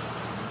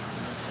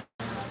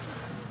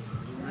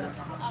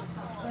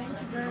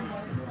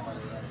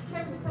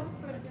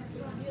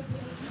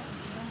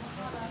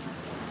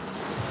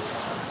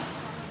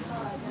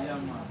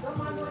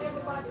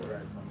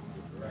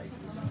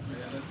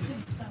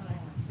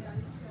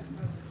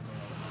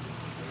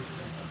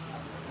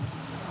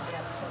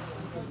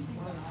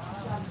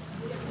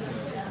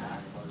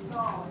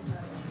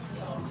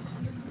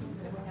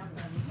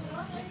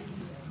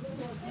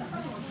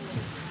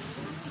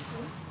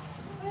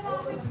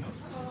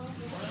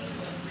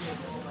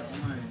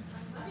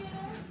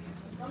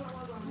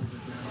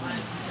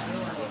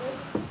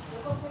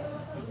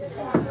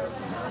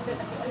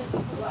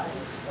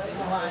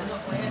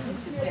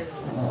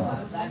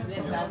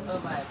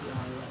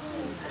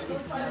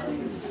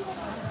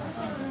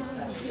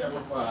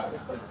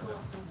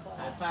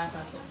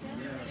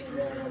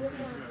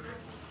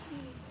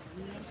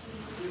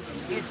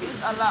 It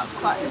is a lot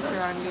quieter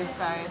on this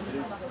side.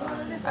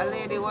 A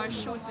lady was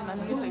shooting a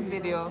music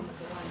video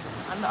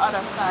on the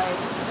other side,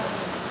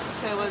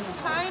 so it was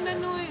kind of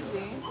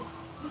noisy.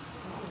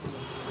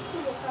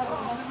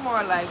 It's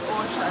more like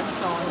ocean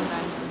sound.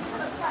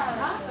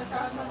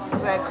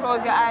 Like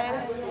close your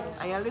eyes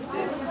and you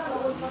listen.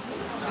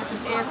 This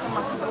is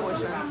ASMR from the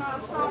ocean.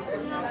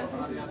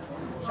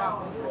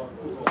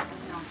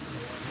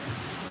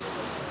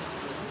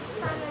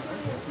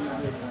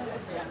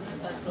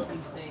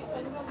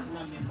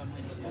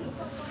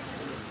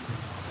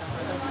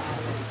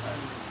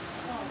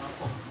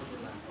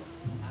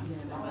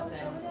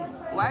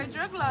 Why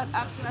Drugglord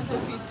acting as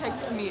if he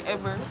texts me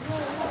ever?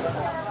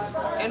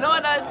 You know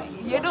that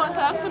you don't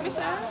talk to me,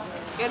 sir?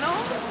 You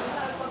know?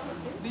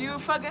 Do you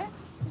forget?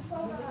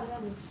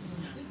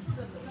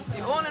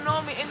 You only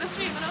know me in the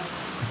street, you know?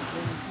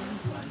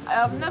 I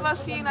have never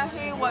seen a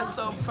hey what's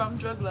up from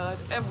Drugglord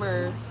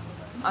ever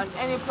on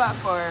any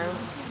platform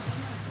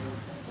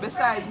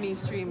besides me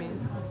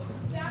streaming.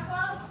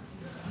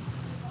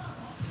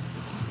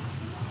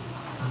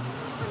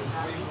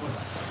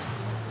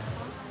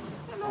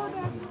 Hello,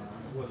 Daddy.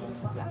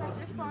 I like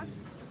your spots.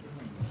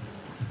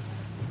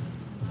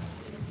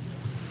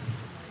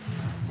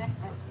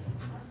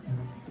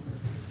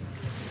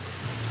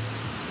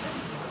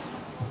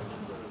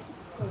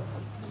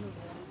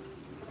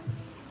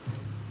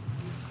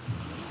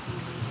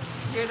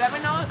 Hear that me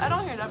know? I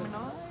don't hear that me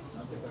know.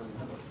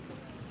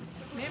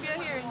 Maybe I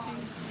hear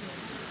anything.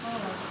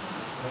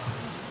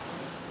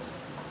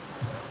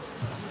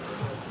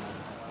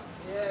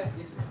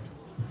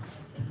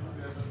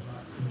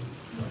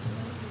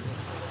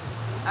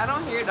 I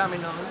don't hear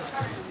dominoes.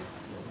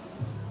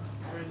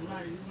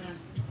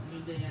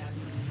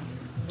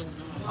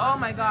 Oh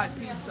my god,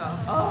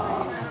 pizza.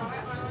 Oh.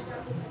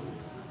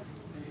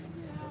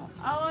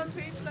 I want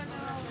pizza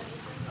now.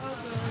 Oh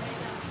god.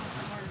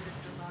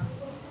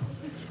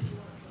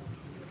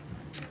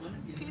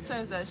 Pizza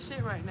is that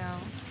shit right now.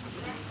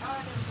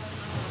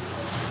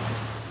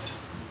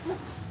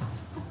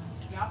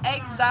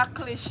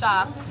 Exactly,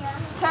 Shock.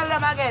 Tell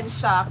them again,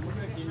 Shock.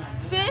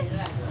 See?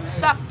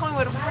 Shock coming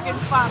with a freaking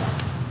fox.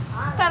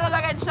 Tell them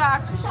again,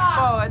 Shock.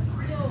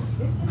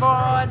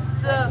 But,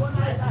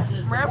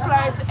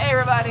 reply to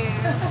everybody.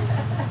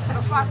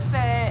 The fox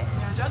said,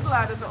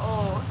 Drugglord is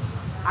old.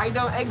 I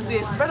don't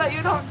exist. Brother,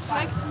 you don't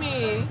text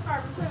me.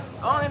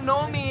 Only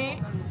know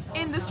me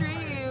in the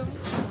stream.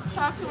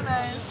 Talk to me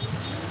nice.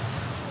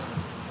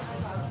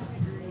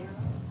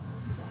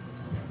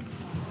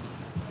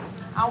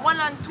 And 1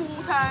 and 2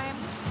 times,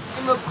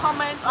 he will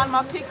comment on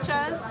my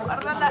pictures.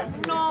 Other than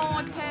that,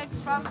 no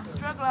text from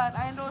Drugglord.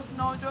 I don't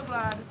know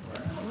Drugglord.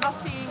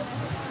 Nothing.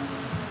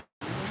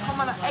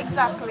 Come on,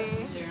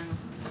 exactly.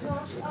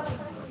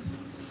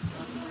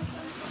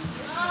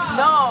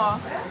 No,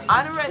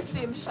 unrest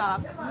him,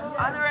 Shock.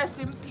 Unrest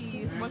in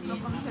peace, but no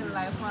come tell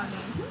life on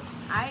me.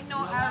 I know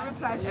I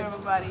replied to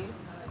everybody.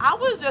 I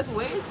was just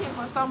waiting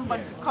for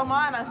somebody to come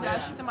on and say I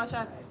shoot him a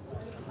shot.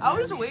 I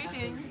was just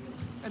waiting.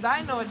 Because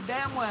I know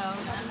damn well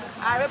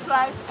I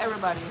replied to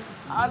everybody.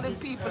 All the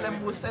people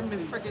that will send me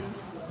freaking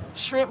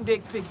shrimp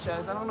dick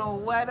pictures. I don't know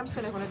why them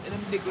feeling when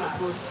them dick look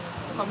good.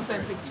 Come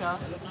send picture.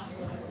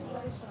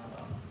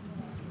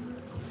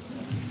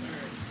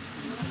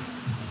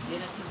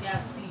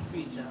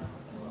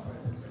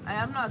 I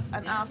am not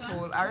an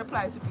asshole. I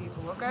reply to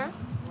people, okay?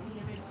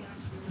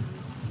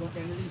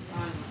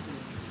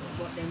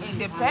 It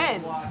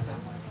depends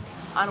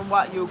on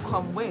what you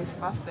come with.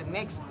 That's the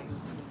next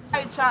thing.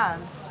 By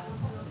chance.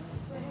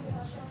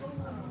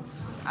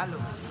 Hello.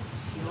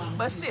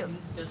 But still,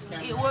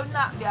 it will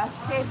not be a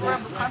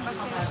favorable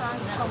conversation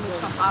to come with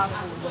some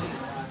asshole.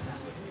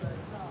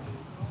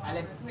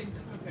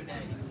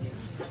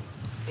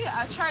 Yeah,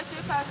 I try to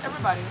reply to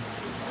everybody.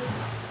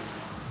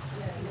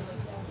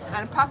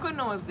 And Paco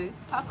knows this.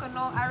 Paco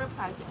knows I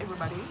reply to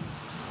everybody.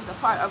 It's a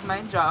part of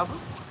my job.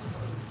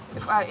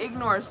 If I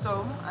ignore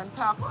some and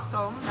talk to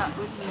some, that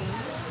would mean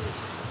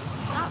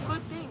not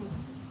good things.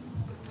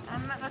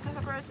 I'm not that type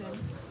of person.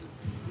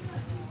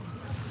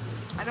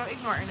 I don't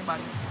ignore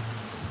anybody.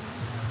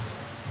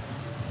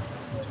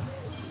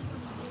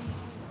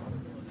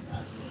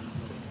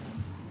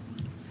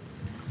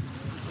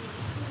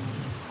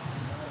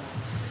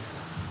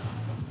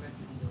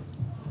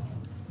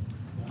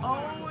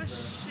 Oh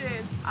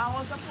shit, I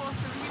was supposed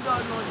to read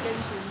all no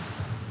dentist.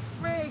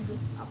 Frig,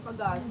 I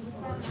forgot.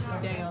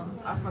 Damn,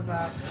 I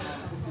forgot.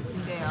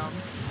 Damn.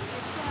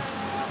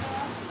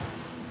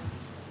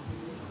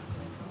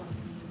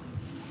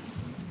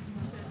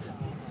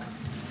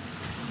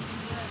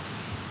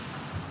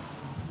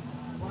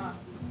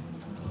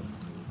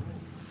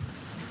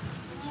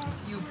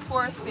 You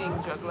poor thing,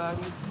 Drugglord.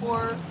 You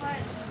poor,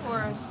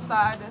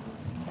 sad,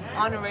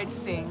 unread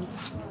thing.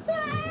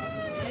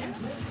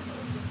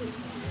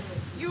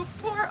 You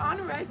poor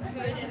unread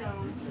thing.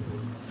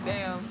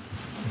 Damn.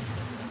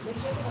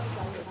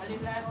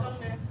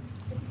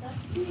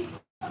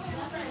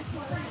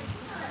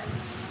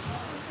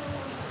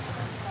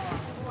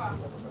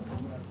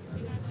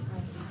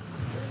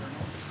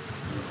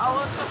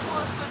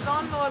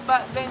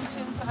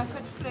 backbenching so I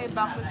could play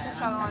back with the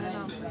shallow one, you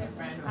know.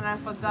 And I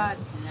forgot.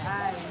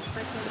 I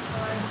freaking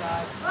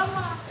forgot.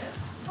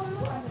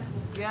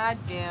 God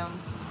damn.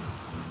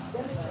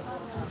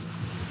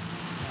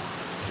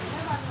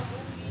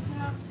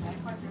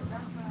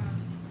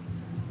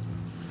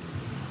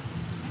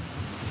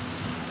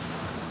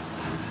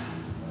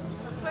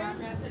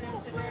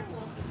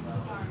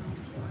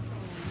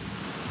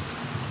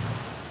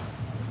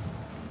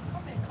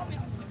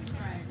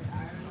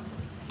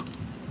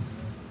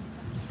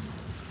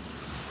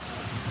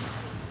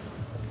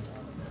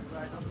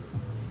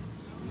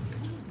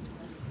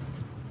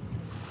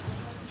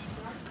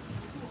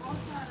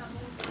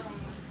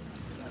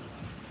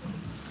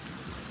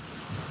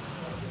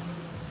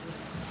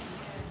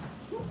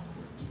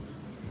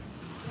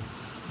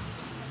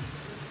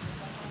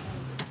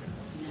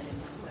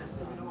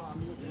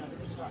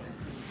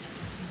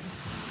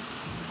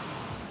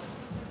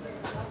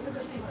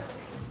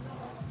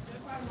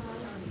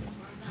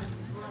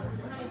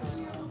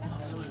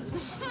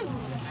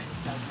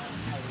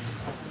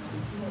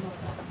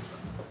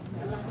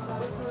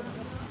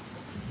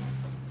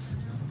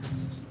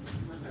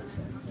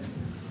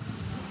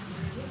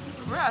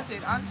 We're at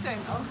it,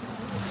 unsent.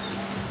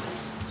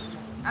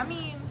 I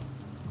mean,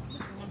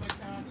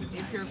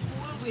 if you're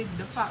cool with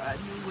the fact that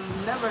you will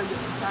never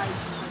get charged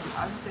for the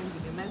unsent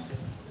with the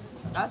message,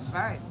 that's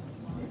fine.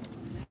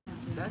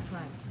 That's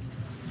fine.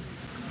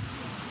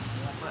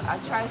 But I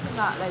try to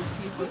not let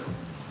people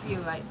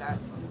feel like that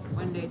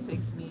when they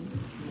text me.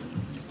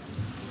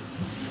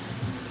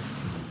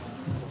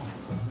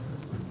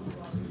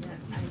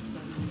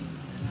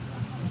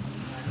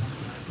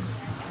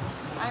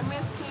 I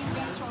miss clean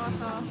beach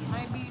water.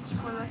 My beach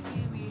full of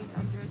seaweed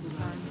and dirty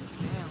sand.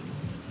 Damn.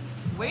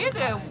 Where you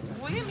there?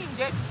 What do you mean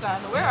dirty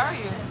sand? Where are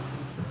you?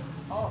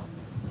 Oh,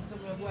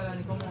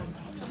 come on.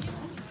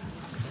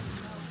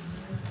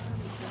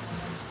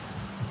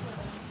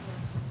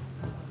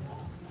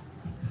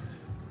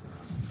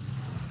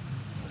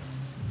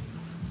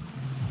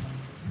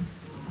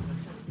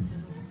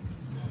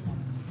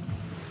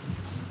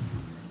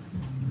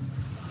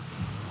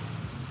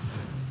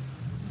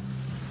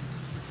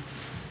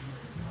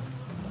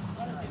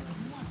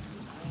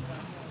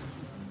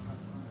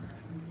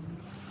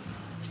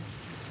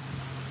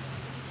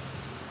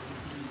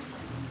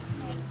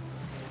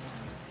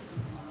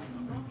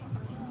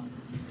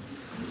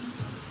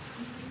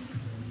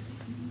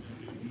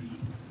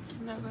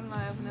 I'm not gonna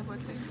lie, I've never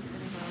texted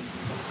anyone.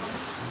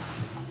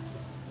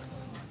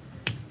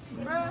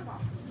 Bruh.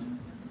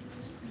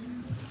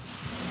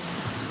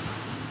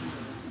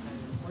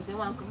 What they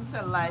want come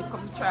tell lie,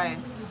 come try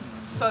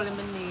sully my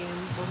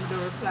name, but we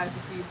don't reply to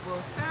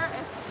people. Sir,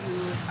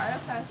 excuse, I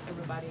reply to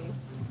everybody.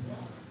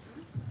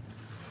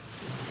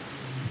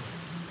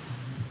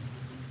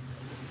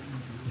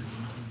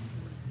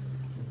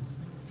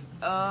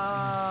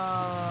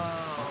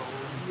 Oh,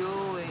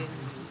 you in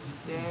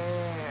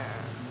there.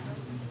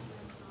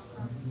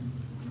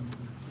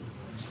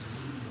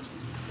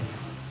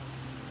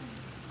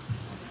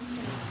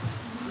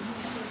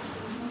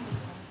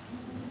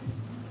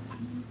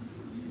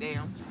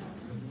 Damn.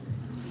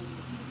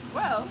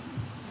 Well,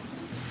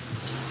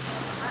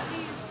 at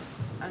least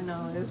I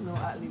know there's no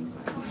at least.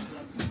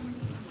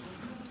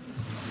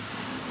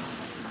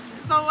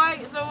 So why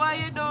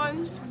you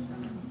don't?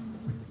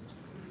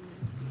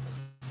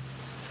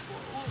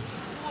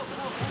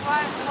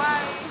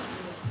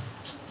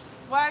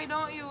 Why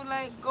don't you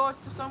like go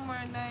to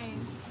somewhere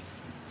nice?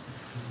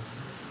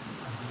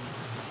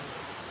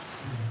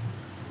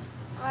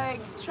 Like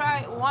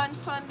try one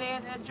Sunday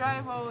and then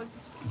drive out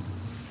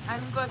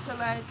and go to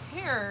like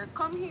here,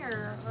 come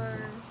here or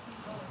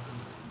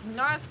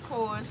North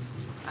Coast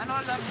and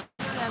all that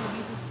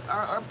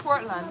or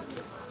Portland.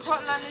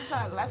 Portland is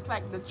that's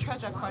like the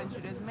treasure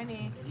country. There's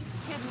many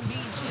hidden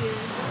beaches,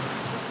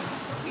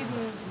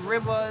 hidden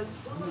rivers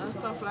and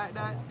stuff like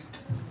that.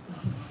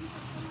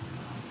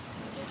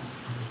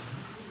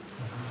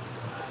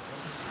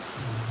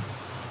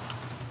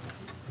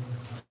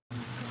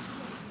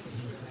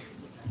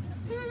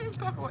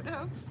 What the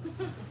hell?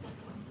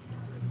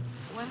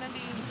 One of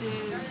these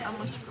days, I'm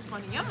gonna strip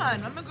on you. Yeah,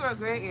 man, I'm gonna grow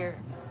gray hair.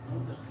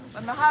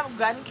 When I have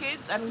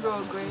grandkids, I'm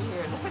gonna grow gray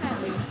hair.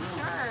 Definitely.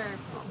 Sure.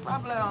 No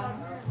problem.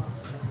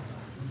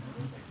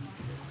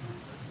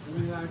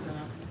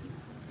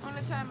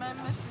 Only time I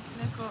messaged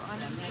Nicole on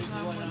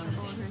Instagram was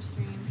about her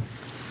stream.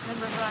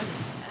 Never got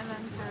an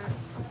answer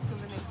till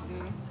the next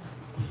day.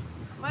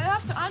 But I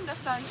have to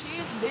understand, she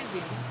is busy.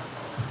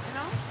 You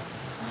know?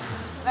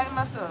 Like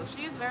myself,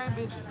 she is very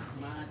busy.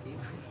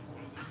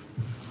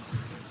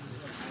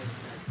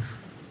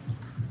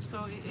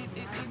 So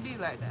it be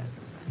like that.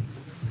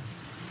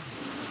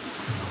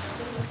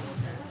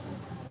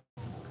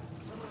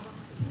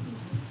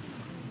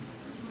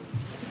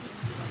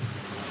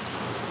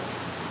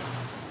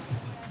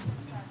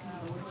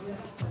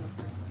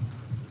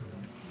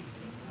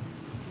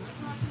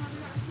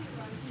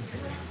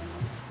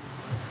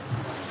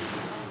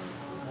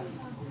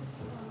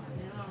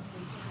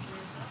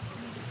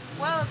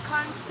 Well,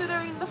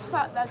 considering the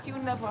fact that you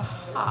never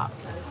have,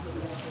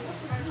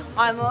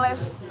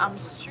 unless I'm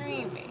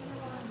streaming.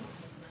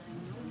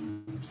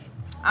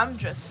 I'm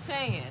just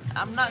saying.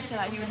 I'm not saying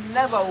that you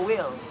never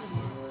will.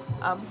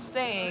 I'm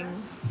saying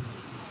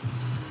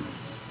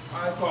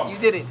you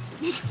did it.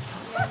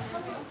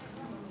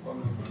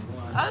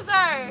 I'm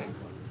sorry.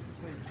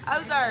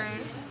 I'm sorry.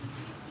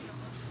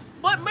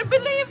 But I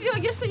believe you.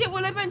 You say you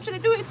will eventually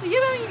do it. So you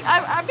know,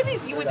 I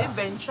believe you would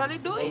eventually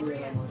do it.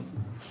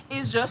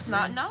 It's just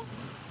not now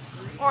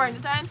or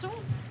anytime soon.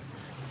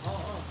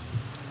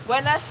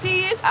 When I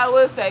see it, I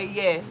will say,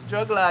 yeah,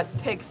 drug lord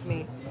text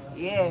me.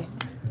 Yeah.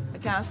 I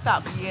can't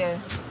stop. Yeah.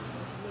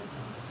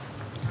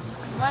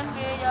 One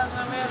day y'all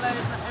gonna realize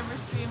that every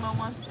streamer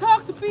wants to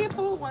talk to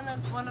people, one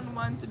on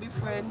one to be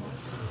friends.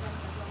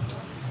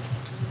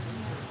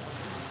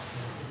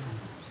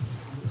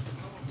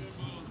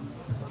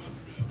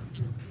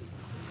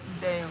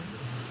 Damn.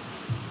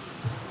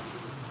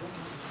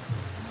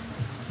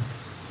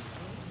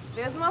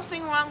 There's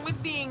nothing wrong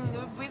with being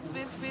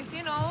with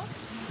you know,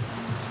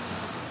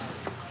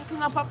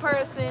 hitting up a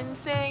person,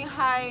 saying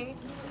hi,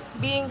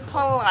 being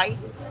polite,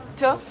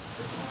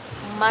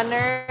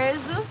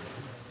 manners,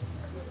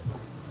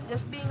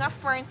 just being a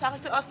friend,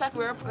 talking to us like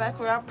we're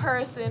a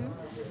person,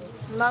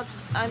 not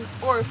an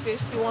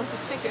orifice you want to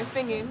stick your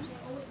thing in.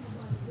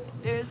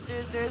 There's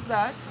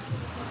that.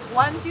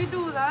 Once you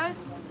do that,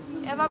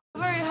 you have a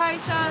very high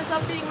chance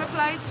of being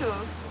replied to.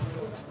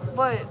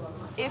 But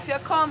if you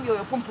come,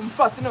 you're pum pum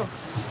fat, you know.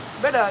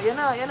 Brother, you're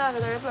not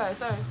gonna reply,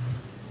 sorry.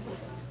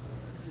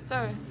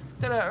 Sorry.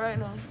 Tell that right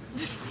now.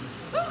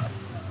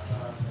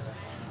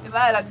 If I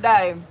had a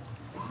dime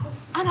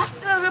and I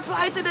still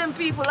reply to them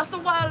people, that's the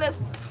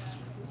wildest.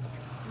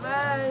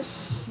 Man,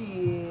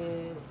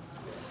 shit.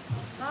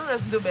 Now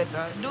let's do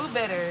better. Do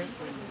better.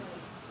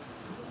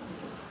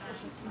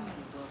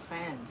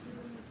 Fans.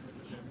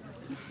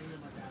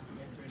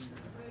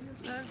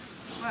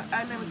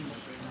 I never.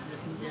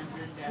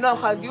 No,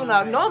 because you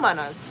have no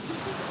manners.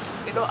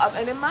 You don't have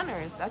any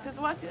manners. That is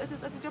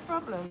your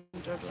problem,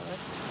 George.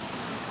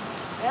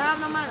 You have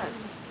no manners.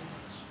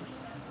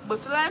 But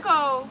it's like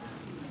how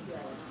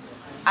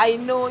I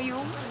know you,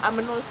 I'm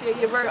gonna say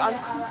you're very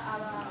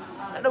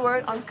not the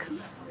word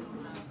uncouth.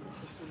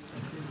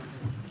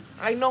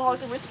 I know how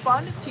to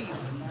respond to you.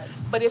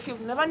 But if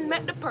you've never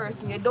met the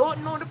person, you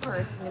don't know the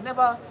person, you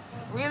never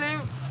really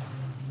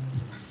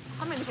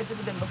communicated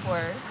with them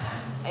before,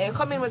 and you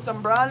come in with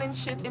some brawling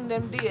shit in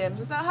them DMs,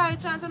 there's a high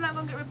chance you're not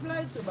gonna get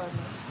replied to by me.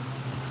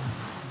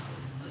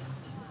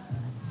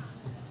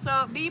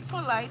 So be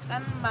polite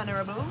and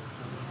mannerable.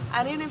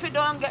 And even if you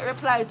don't get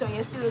replied to,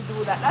 you still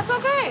do that. That's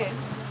okay.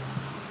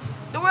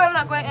 The world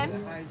not going to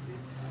end.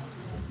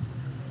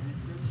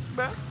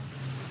 Bro.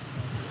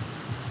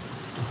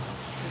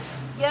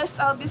 Yes,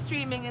 I'll be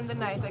streaming in the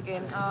night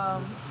again.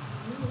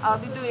 I'll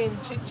be doing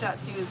Chit Chat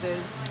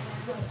Tuesdays.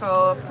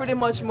 So pretty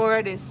much more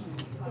of this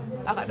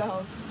at the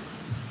house.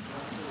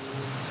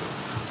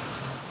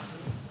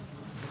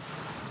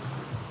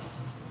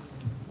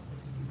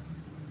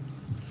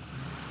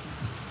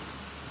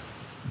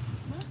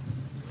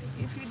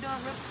 If you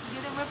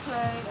didn't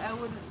reply, I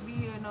wouldn't be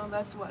here now.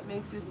 That's what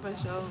makes you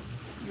special.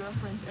 You're a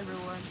friend to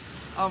everyone.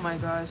 Oh my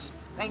gosh.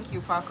 Thank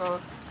you,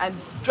 Paco. And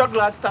drug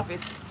lord, stop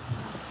it.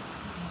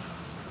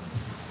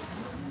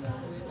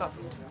 Stop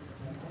it.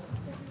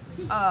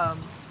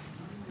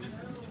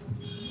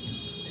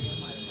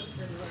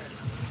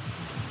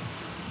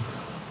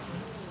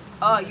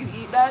 Oh, you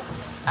eat that?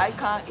 I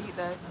can't eat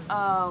that.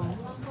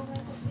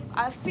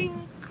 I think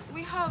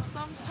we have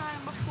some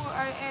time before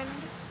I end.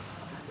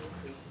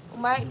 We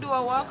might do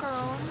a walk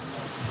around.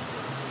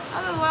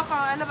 I will walk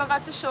around. I never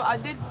got to show. I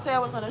did say I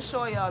was gonna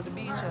show y'all the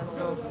beach and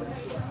stuff.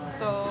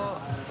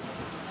 So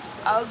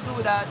I'll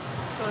do that.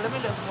 So let me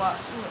just walk.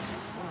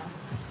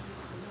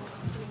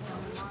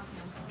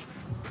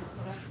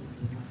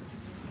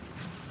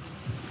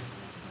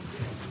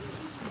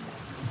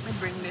 Let me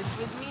bring this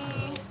with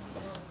me.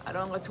 I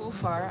don't go too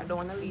far. I don't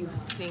want to leave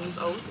things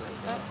out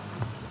like that.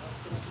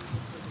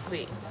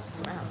 Wait,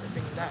 I have to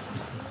bring that.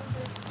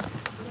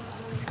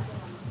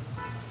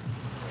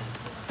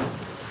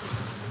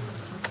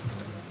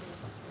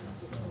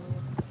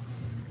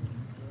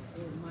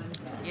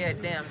 Yeah,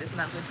 damn, it's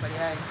not good for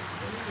the eye.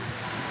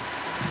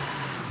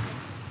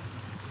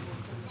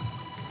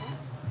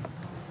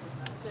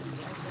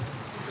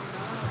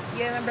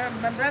 Yeah,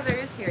 my brother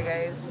is here,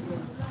 guys.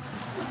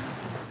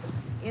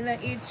 You know,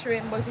 eat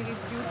shrimp, but he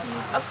eats 2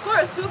 piece. Of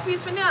course, 2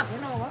 piece for nap.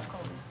 You know what?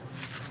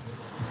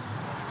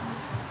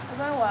 We're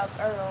gonna walk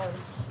around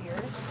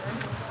here.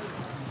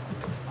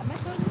 Am I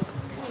talking?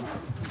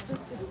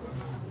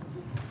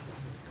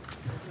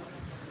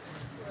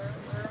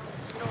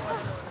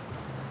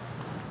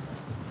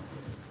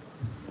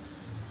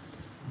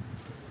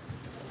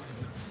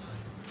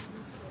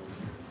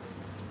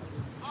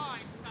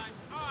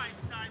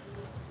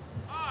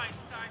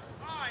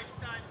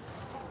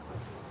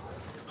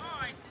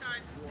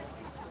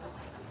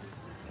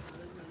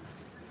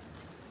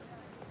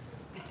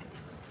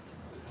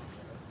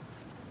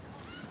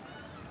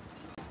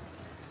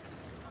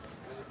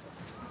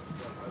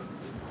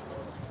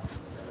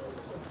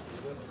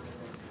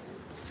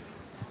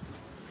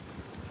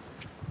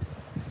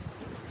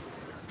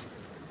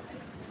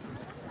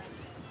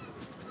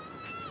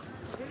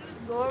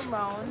 go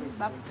around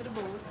back to the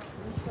boat.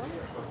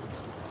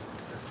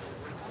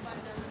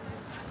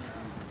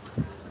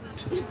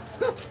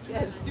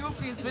 Yes,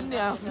 stupid been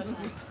there.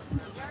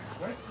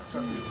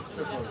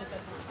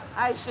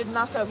 I should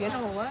not have, you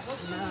know what?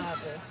 Nah,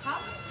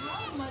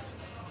 how much?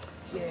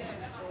 Yeah.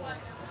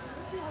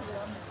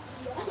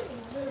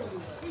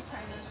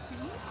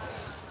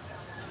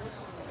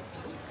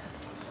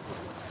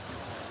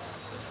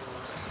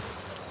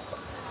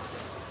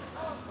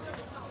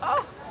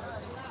 Oh!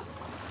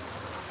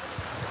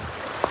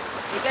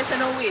 You get to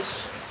no wish.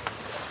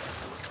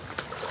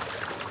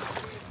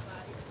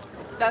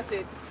 That's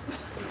it.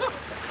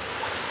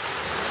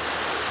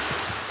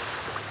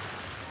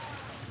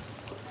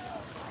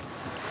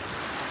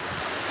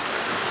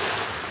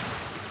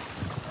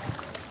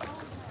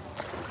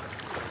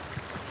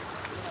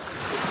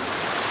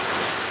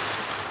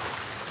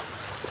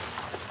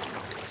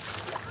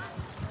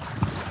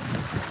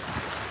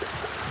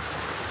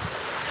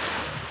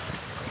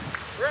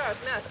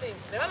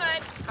 Never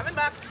mind. Coming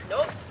back.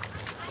 Nope.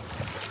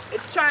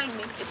 It's trying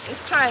me.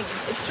 It's trying me.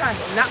 It's trying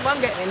me. Not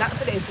gonna get me. Not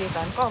today,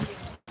 Satan. Come.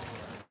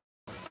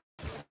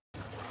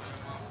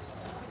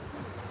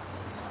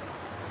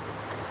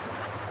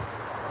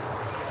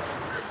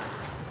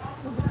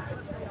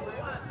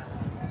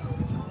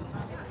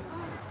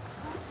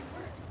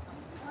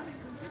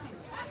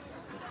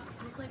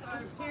 It's like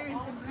our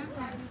parents and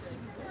grandparents did.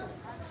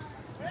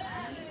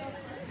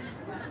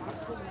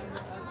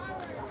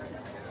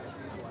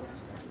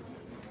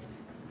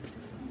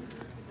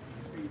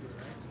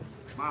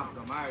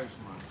 Malcolm,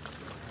 Irishman.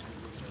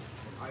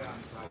 I am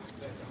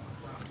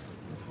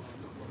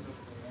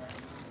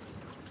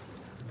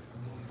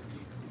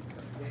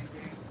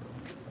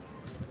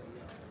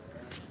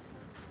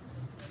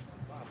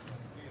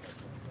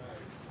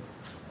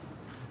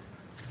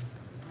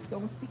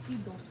Don't sticky,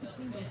 don't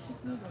sticky, don't sticky,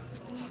 don't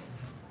sticky.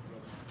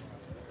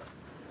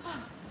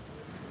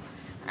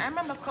 I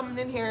remember coming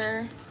in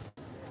here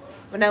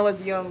when I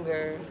was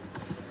younger.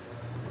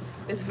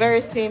 This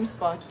very same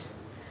spot.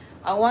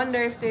 I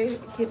wonder if they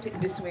kept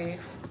it this way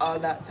all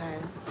that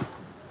time.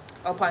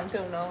 Up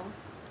until now.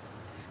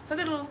 It's a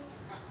little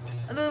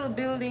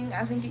building.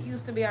 I think it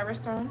used to be a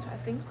restaurant, I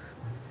think.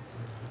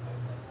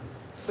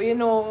 But you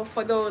know,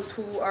 for those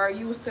who are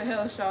used to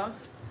Hellshaw,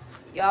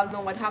 y'all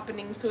know what's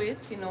happening to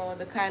it. You know,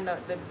 the kind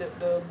of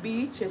the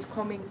beach is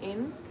coming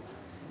in.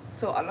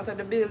 So a lot of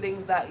the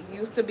buildings that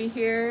used to be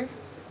here,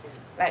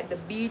 like the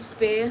beach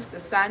space, the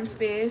sand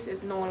space,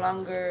 is no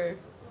longer,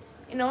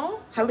 you know,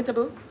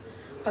 habitable.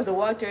 Because the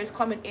water is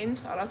coming in,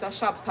 so a lot of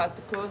shops had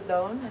to close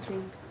down. I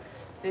think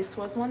this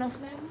was one of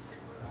them.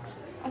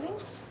 I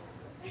think.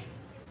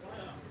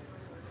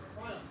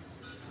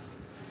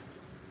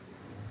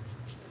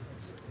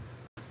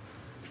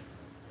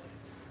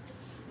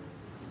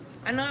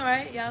 I know,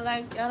 right? Y'all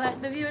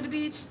like the view of the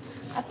beach?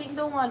 I think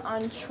the one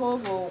on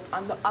Trovo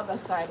on the other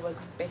side was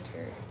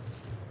better.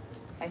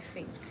 I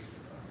think.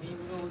 Even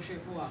go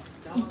straight for what?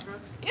 Down truck?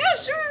 Yeah,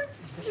 sure.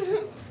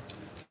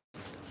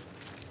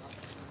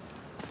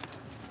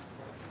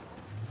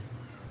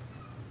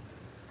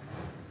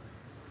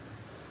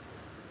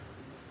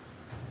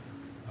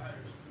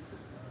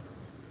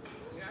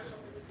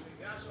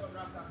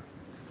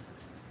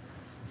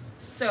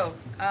 So,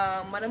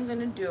 what I'm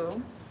gonna do,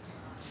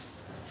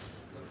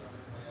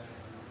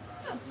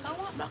 I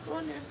want back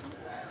on there.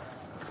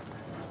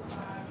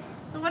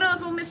 So what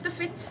else will miss the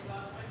fit?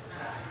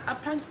 I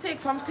plan to take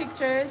some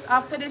pictures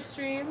after this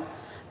stream.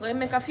 We'll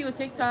make a few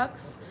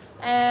TikToks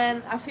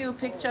and a few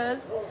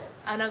pictures,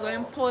 and I'm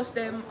going to post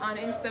them on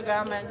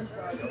Instagram and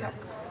TikTok.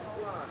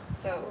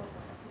 So,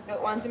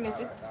 don't want to miss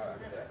it.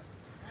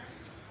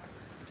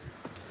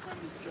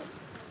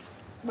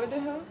 What the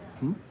hell?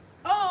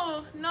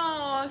 Oh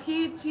no,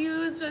 he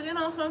used, you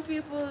know, some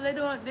people they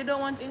don't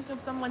want to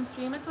interrupt someone's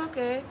stream. It's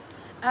okay.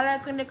 I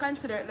like when they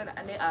consider it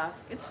and they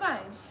ask. It's fine.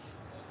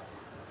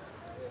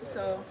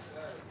 So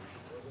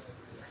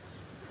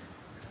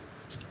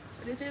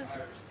this is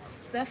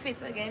the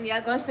fit again.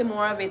 You're gonna see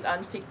more of it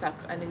on TikTok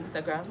and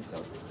Instagram. So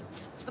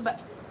it's the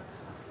back.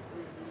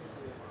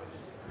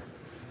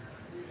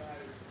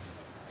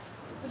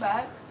 The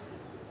back.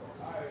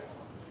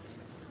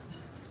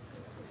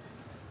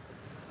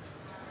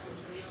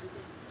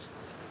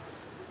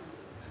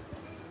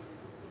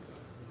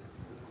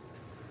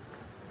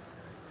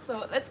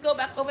 So let's go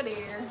back over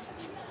there.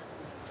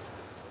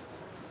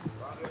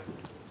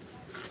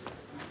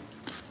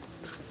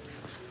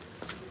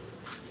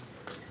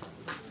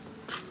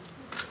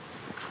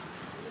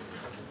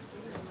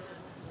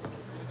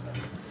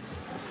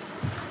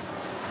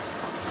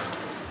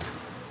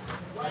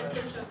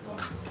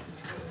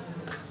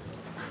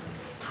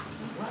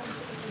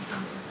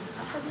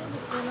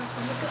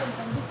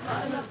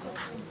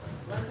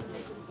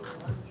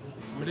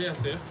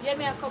 Yeah,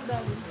 me a come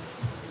down.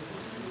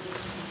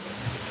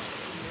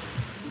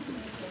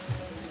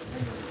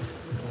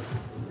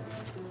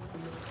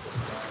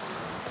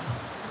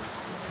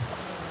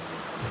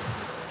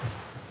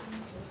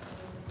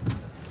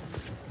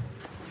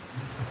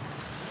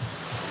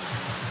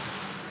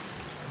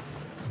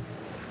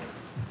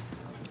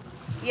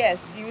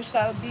 yes, you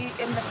shall be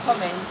in the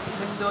comments,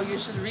 even though you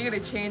should really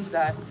change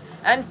that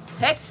and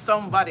text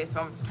somebody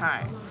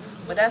sometime.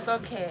 But that's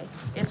okay.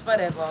 It's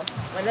whatever.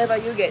 Whenever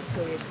you get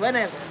to it.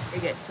 Whenever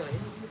you get to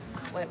it.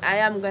 But I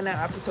am gonna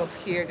wrap it up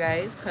here,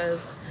 guys, because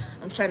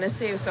I'm trying to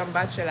save some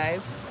battery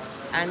life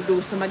and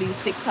do some of these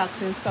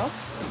TikToks and stuff.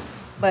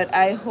 But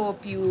I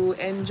hope you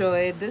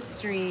enjoyed the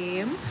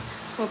stream.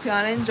 Hope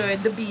y'all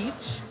enjoyed the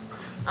beach.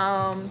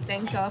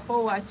 Thank y'all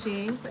for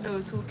watching. For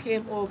those who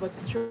came over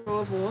to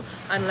Trovo,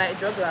 unlike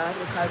Juggler,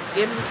 because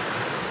him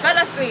fell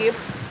asleep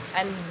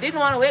and didn't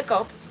want to wake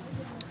up.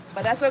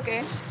 But that's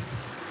okay.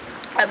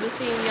 I'll be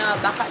seeing y'all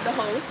back at the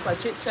house for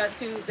Chit Chat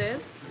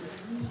Tuesdays.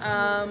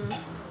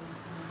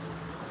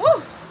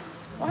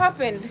 What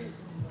happened?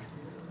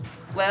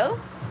 Well,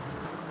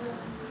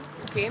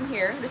 we came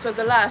here. This was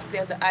the last day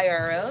of the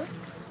IRL.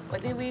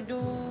 What did we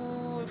do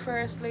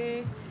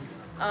firstly?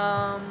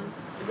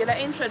 We did an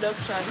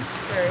introduction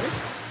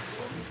first.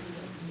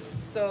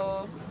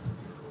 So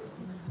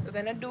we're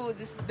gonna do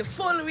the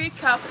full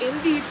recap in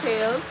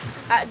detail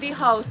at the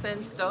house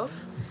and stuff,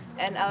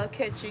 and I'll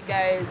catch you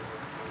guys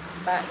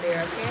back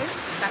there, okay?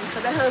 Thanks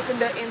for the help in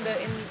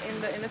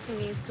the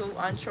thingies too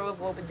on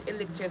Trovo with the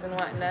elixirs and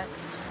whatnot.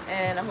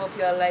 And I hope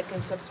y'all like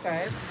and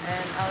subscribe,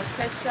 and I'll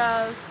catch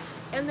y'all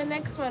in the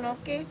next one,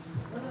 okay?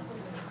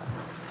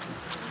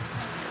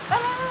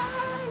 Bye.